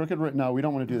from Crooked Red. No, we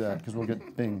don't want to do that because we'll get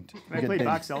binged. Can We'll I get play dinged.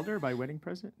 Box Elder by Wedding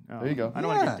Present? Oh, There you go. I don't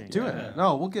want to get dinged. Do it.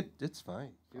 No, we'll get. It's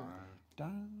fine.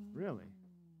 Really?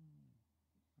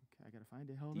 Okay, I gotta find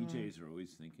it. Hold on. DJs are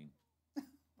always thinking.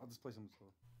 I'll just play some slow.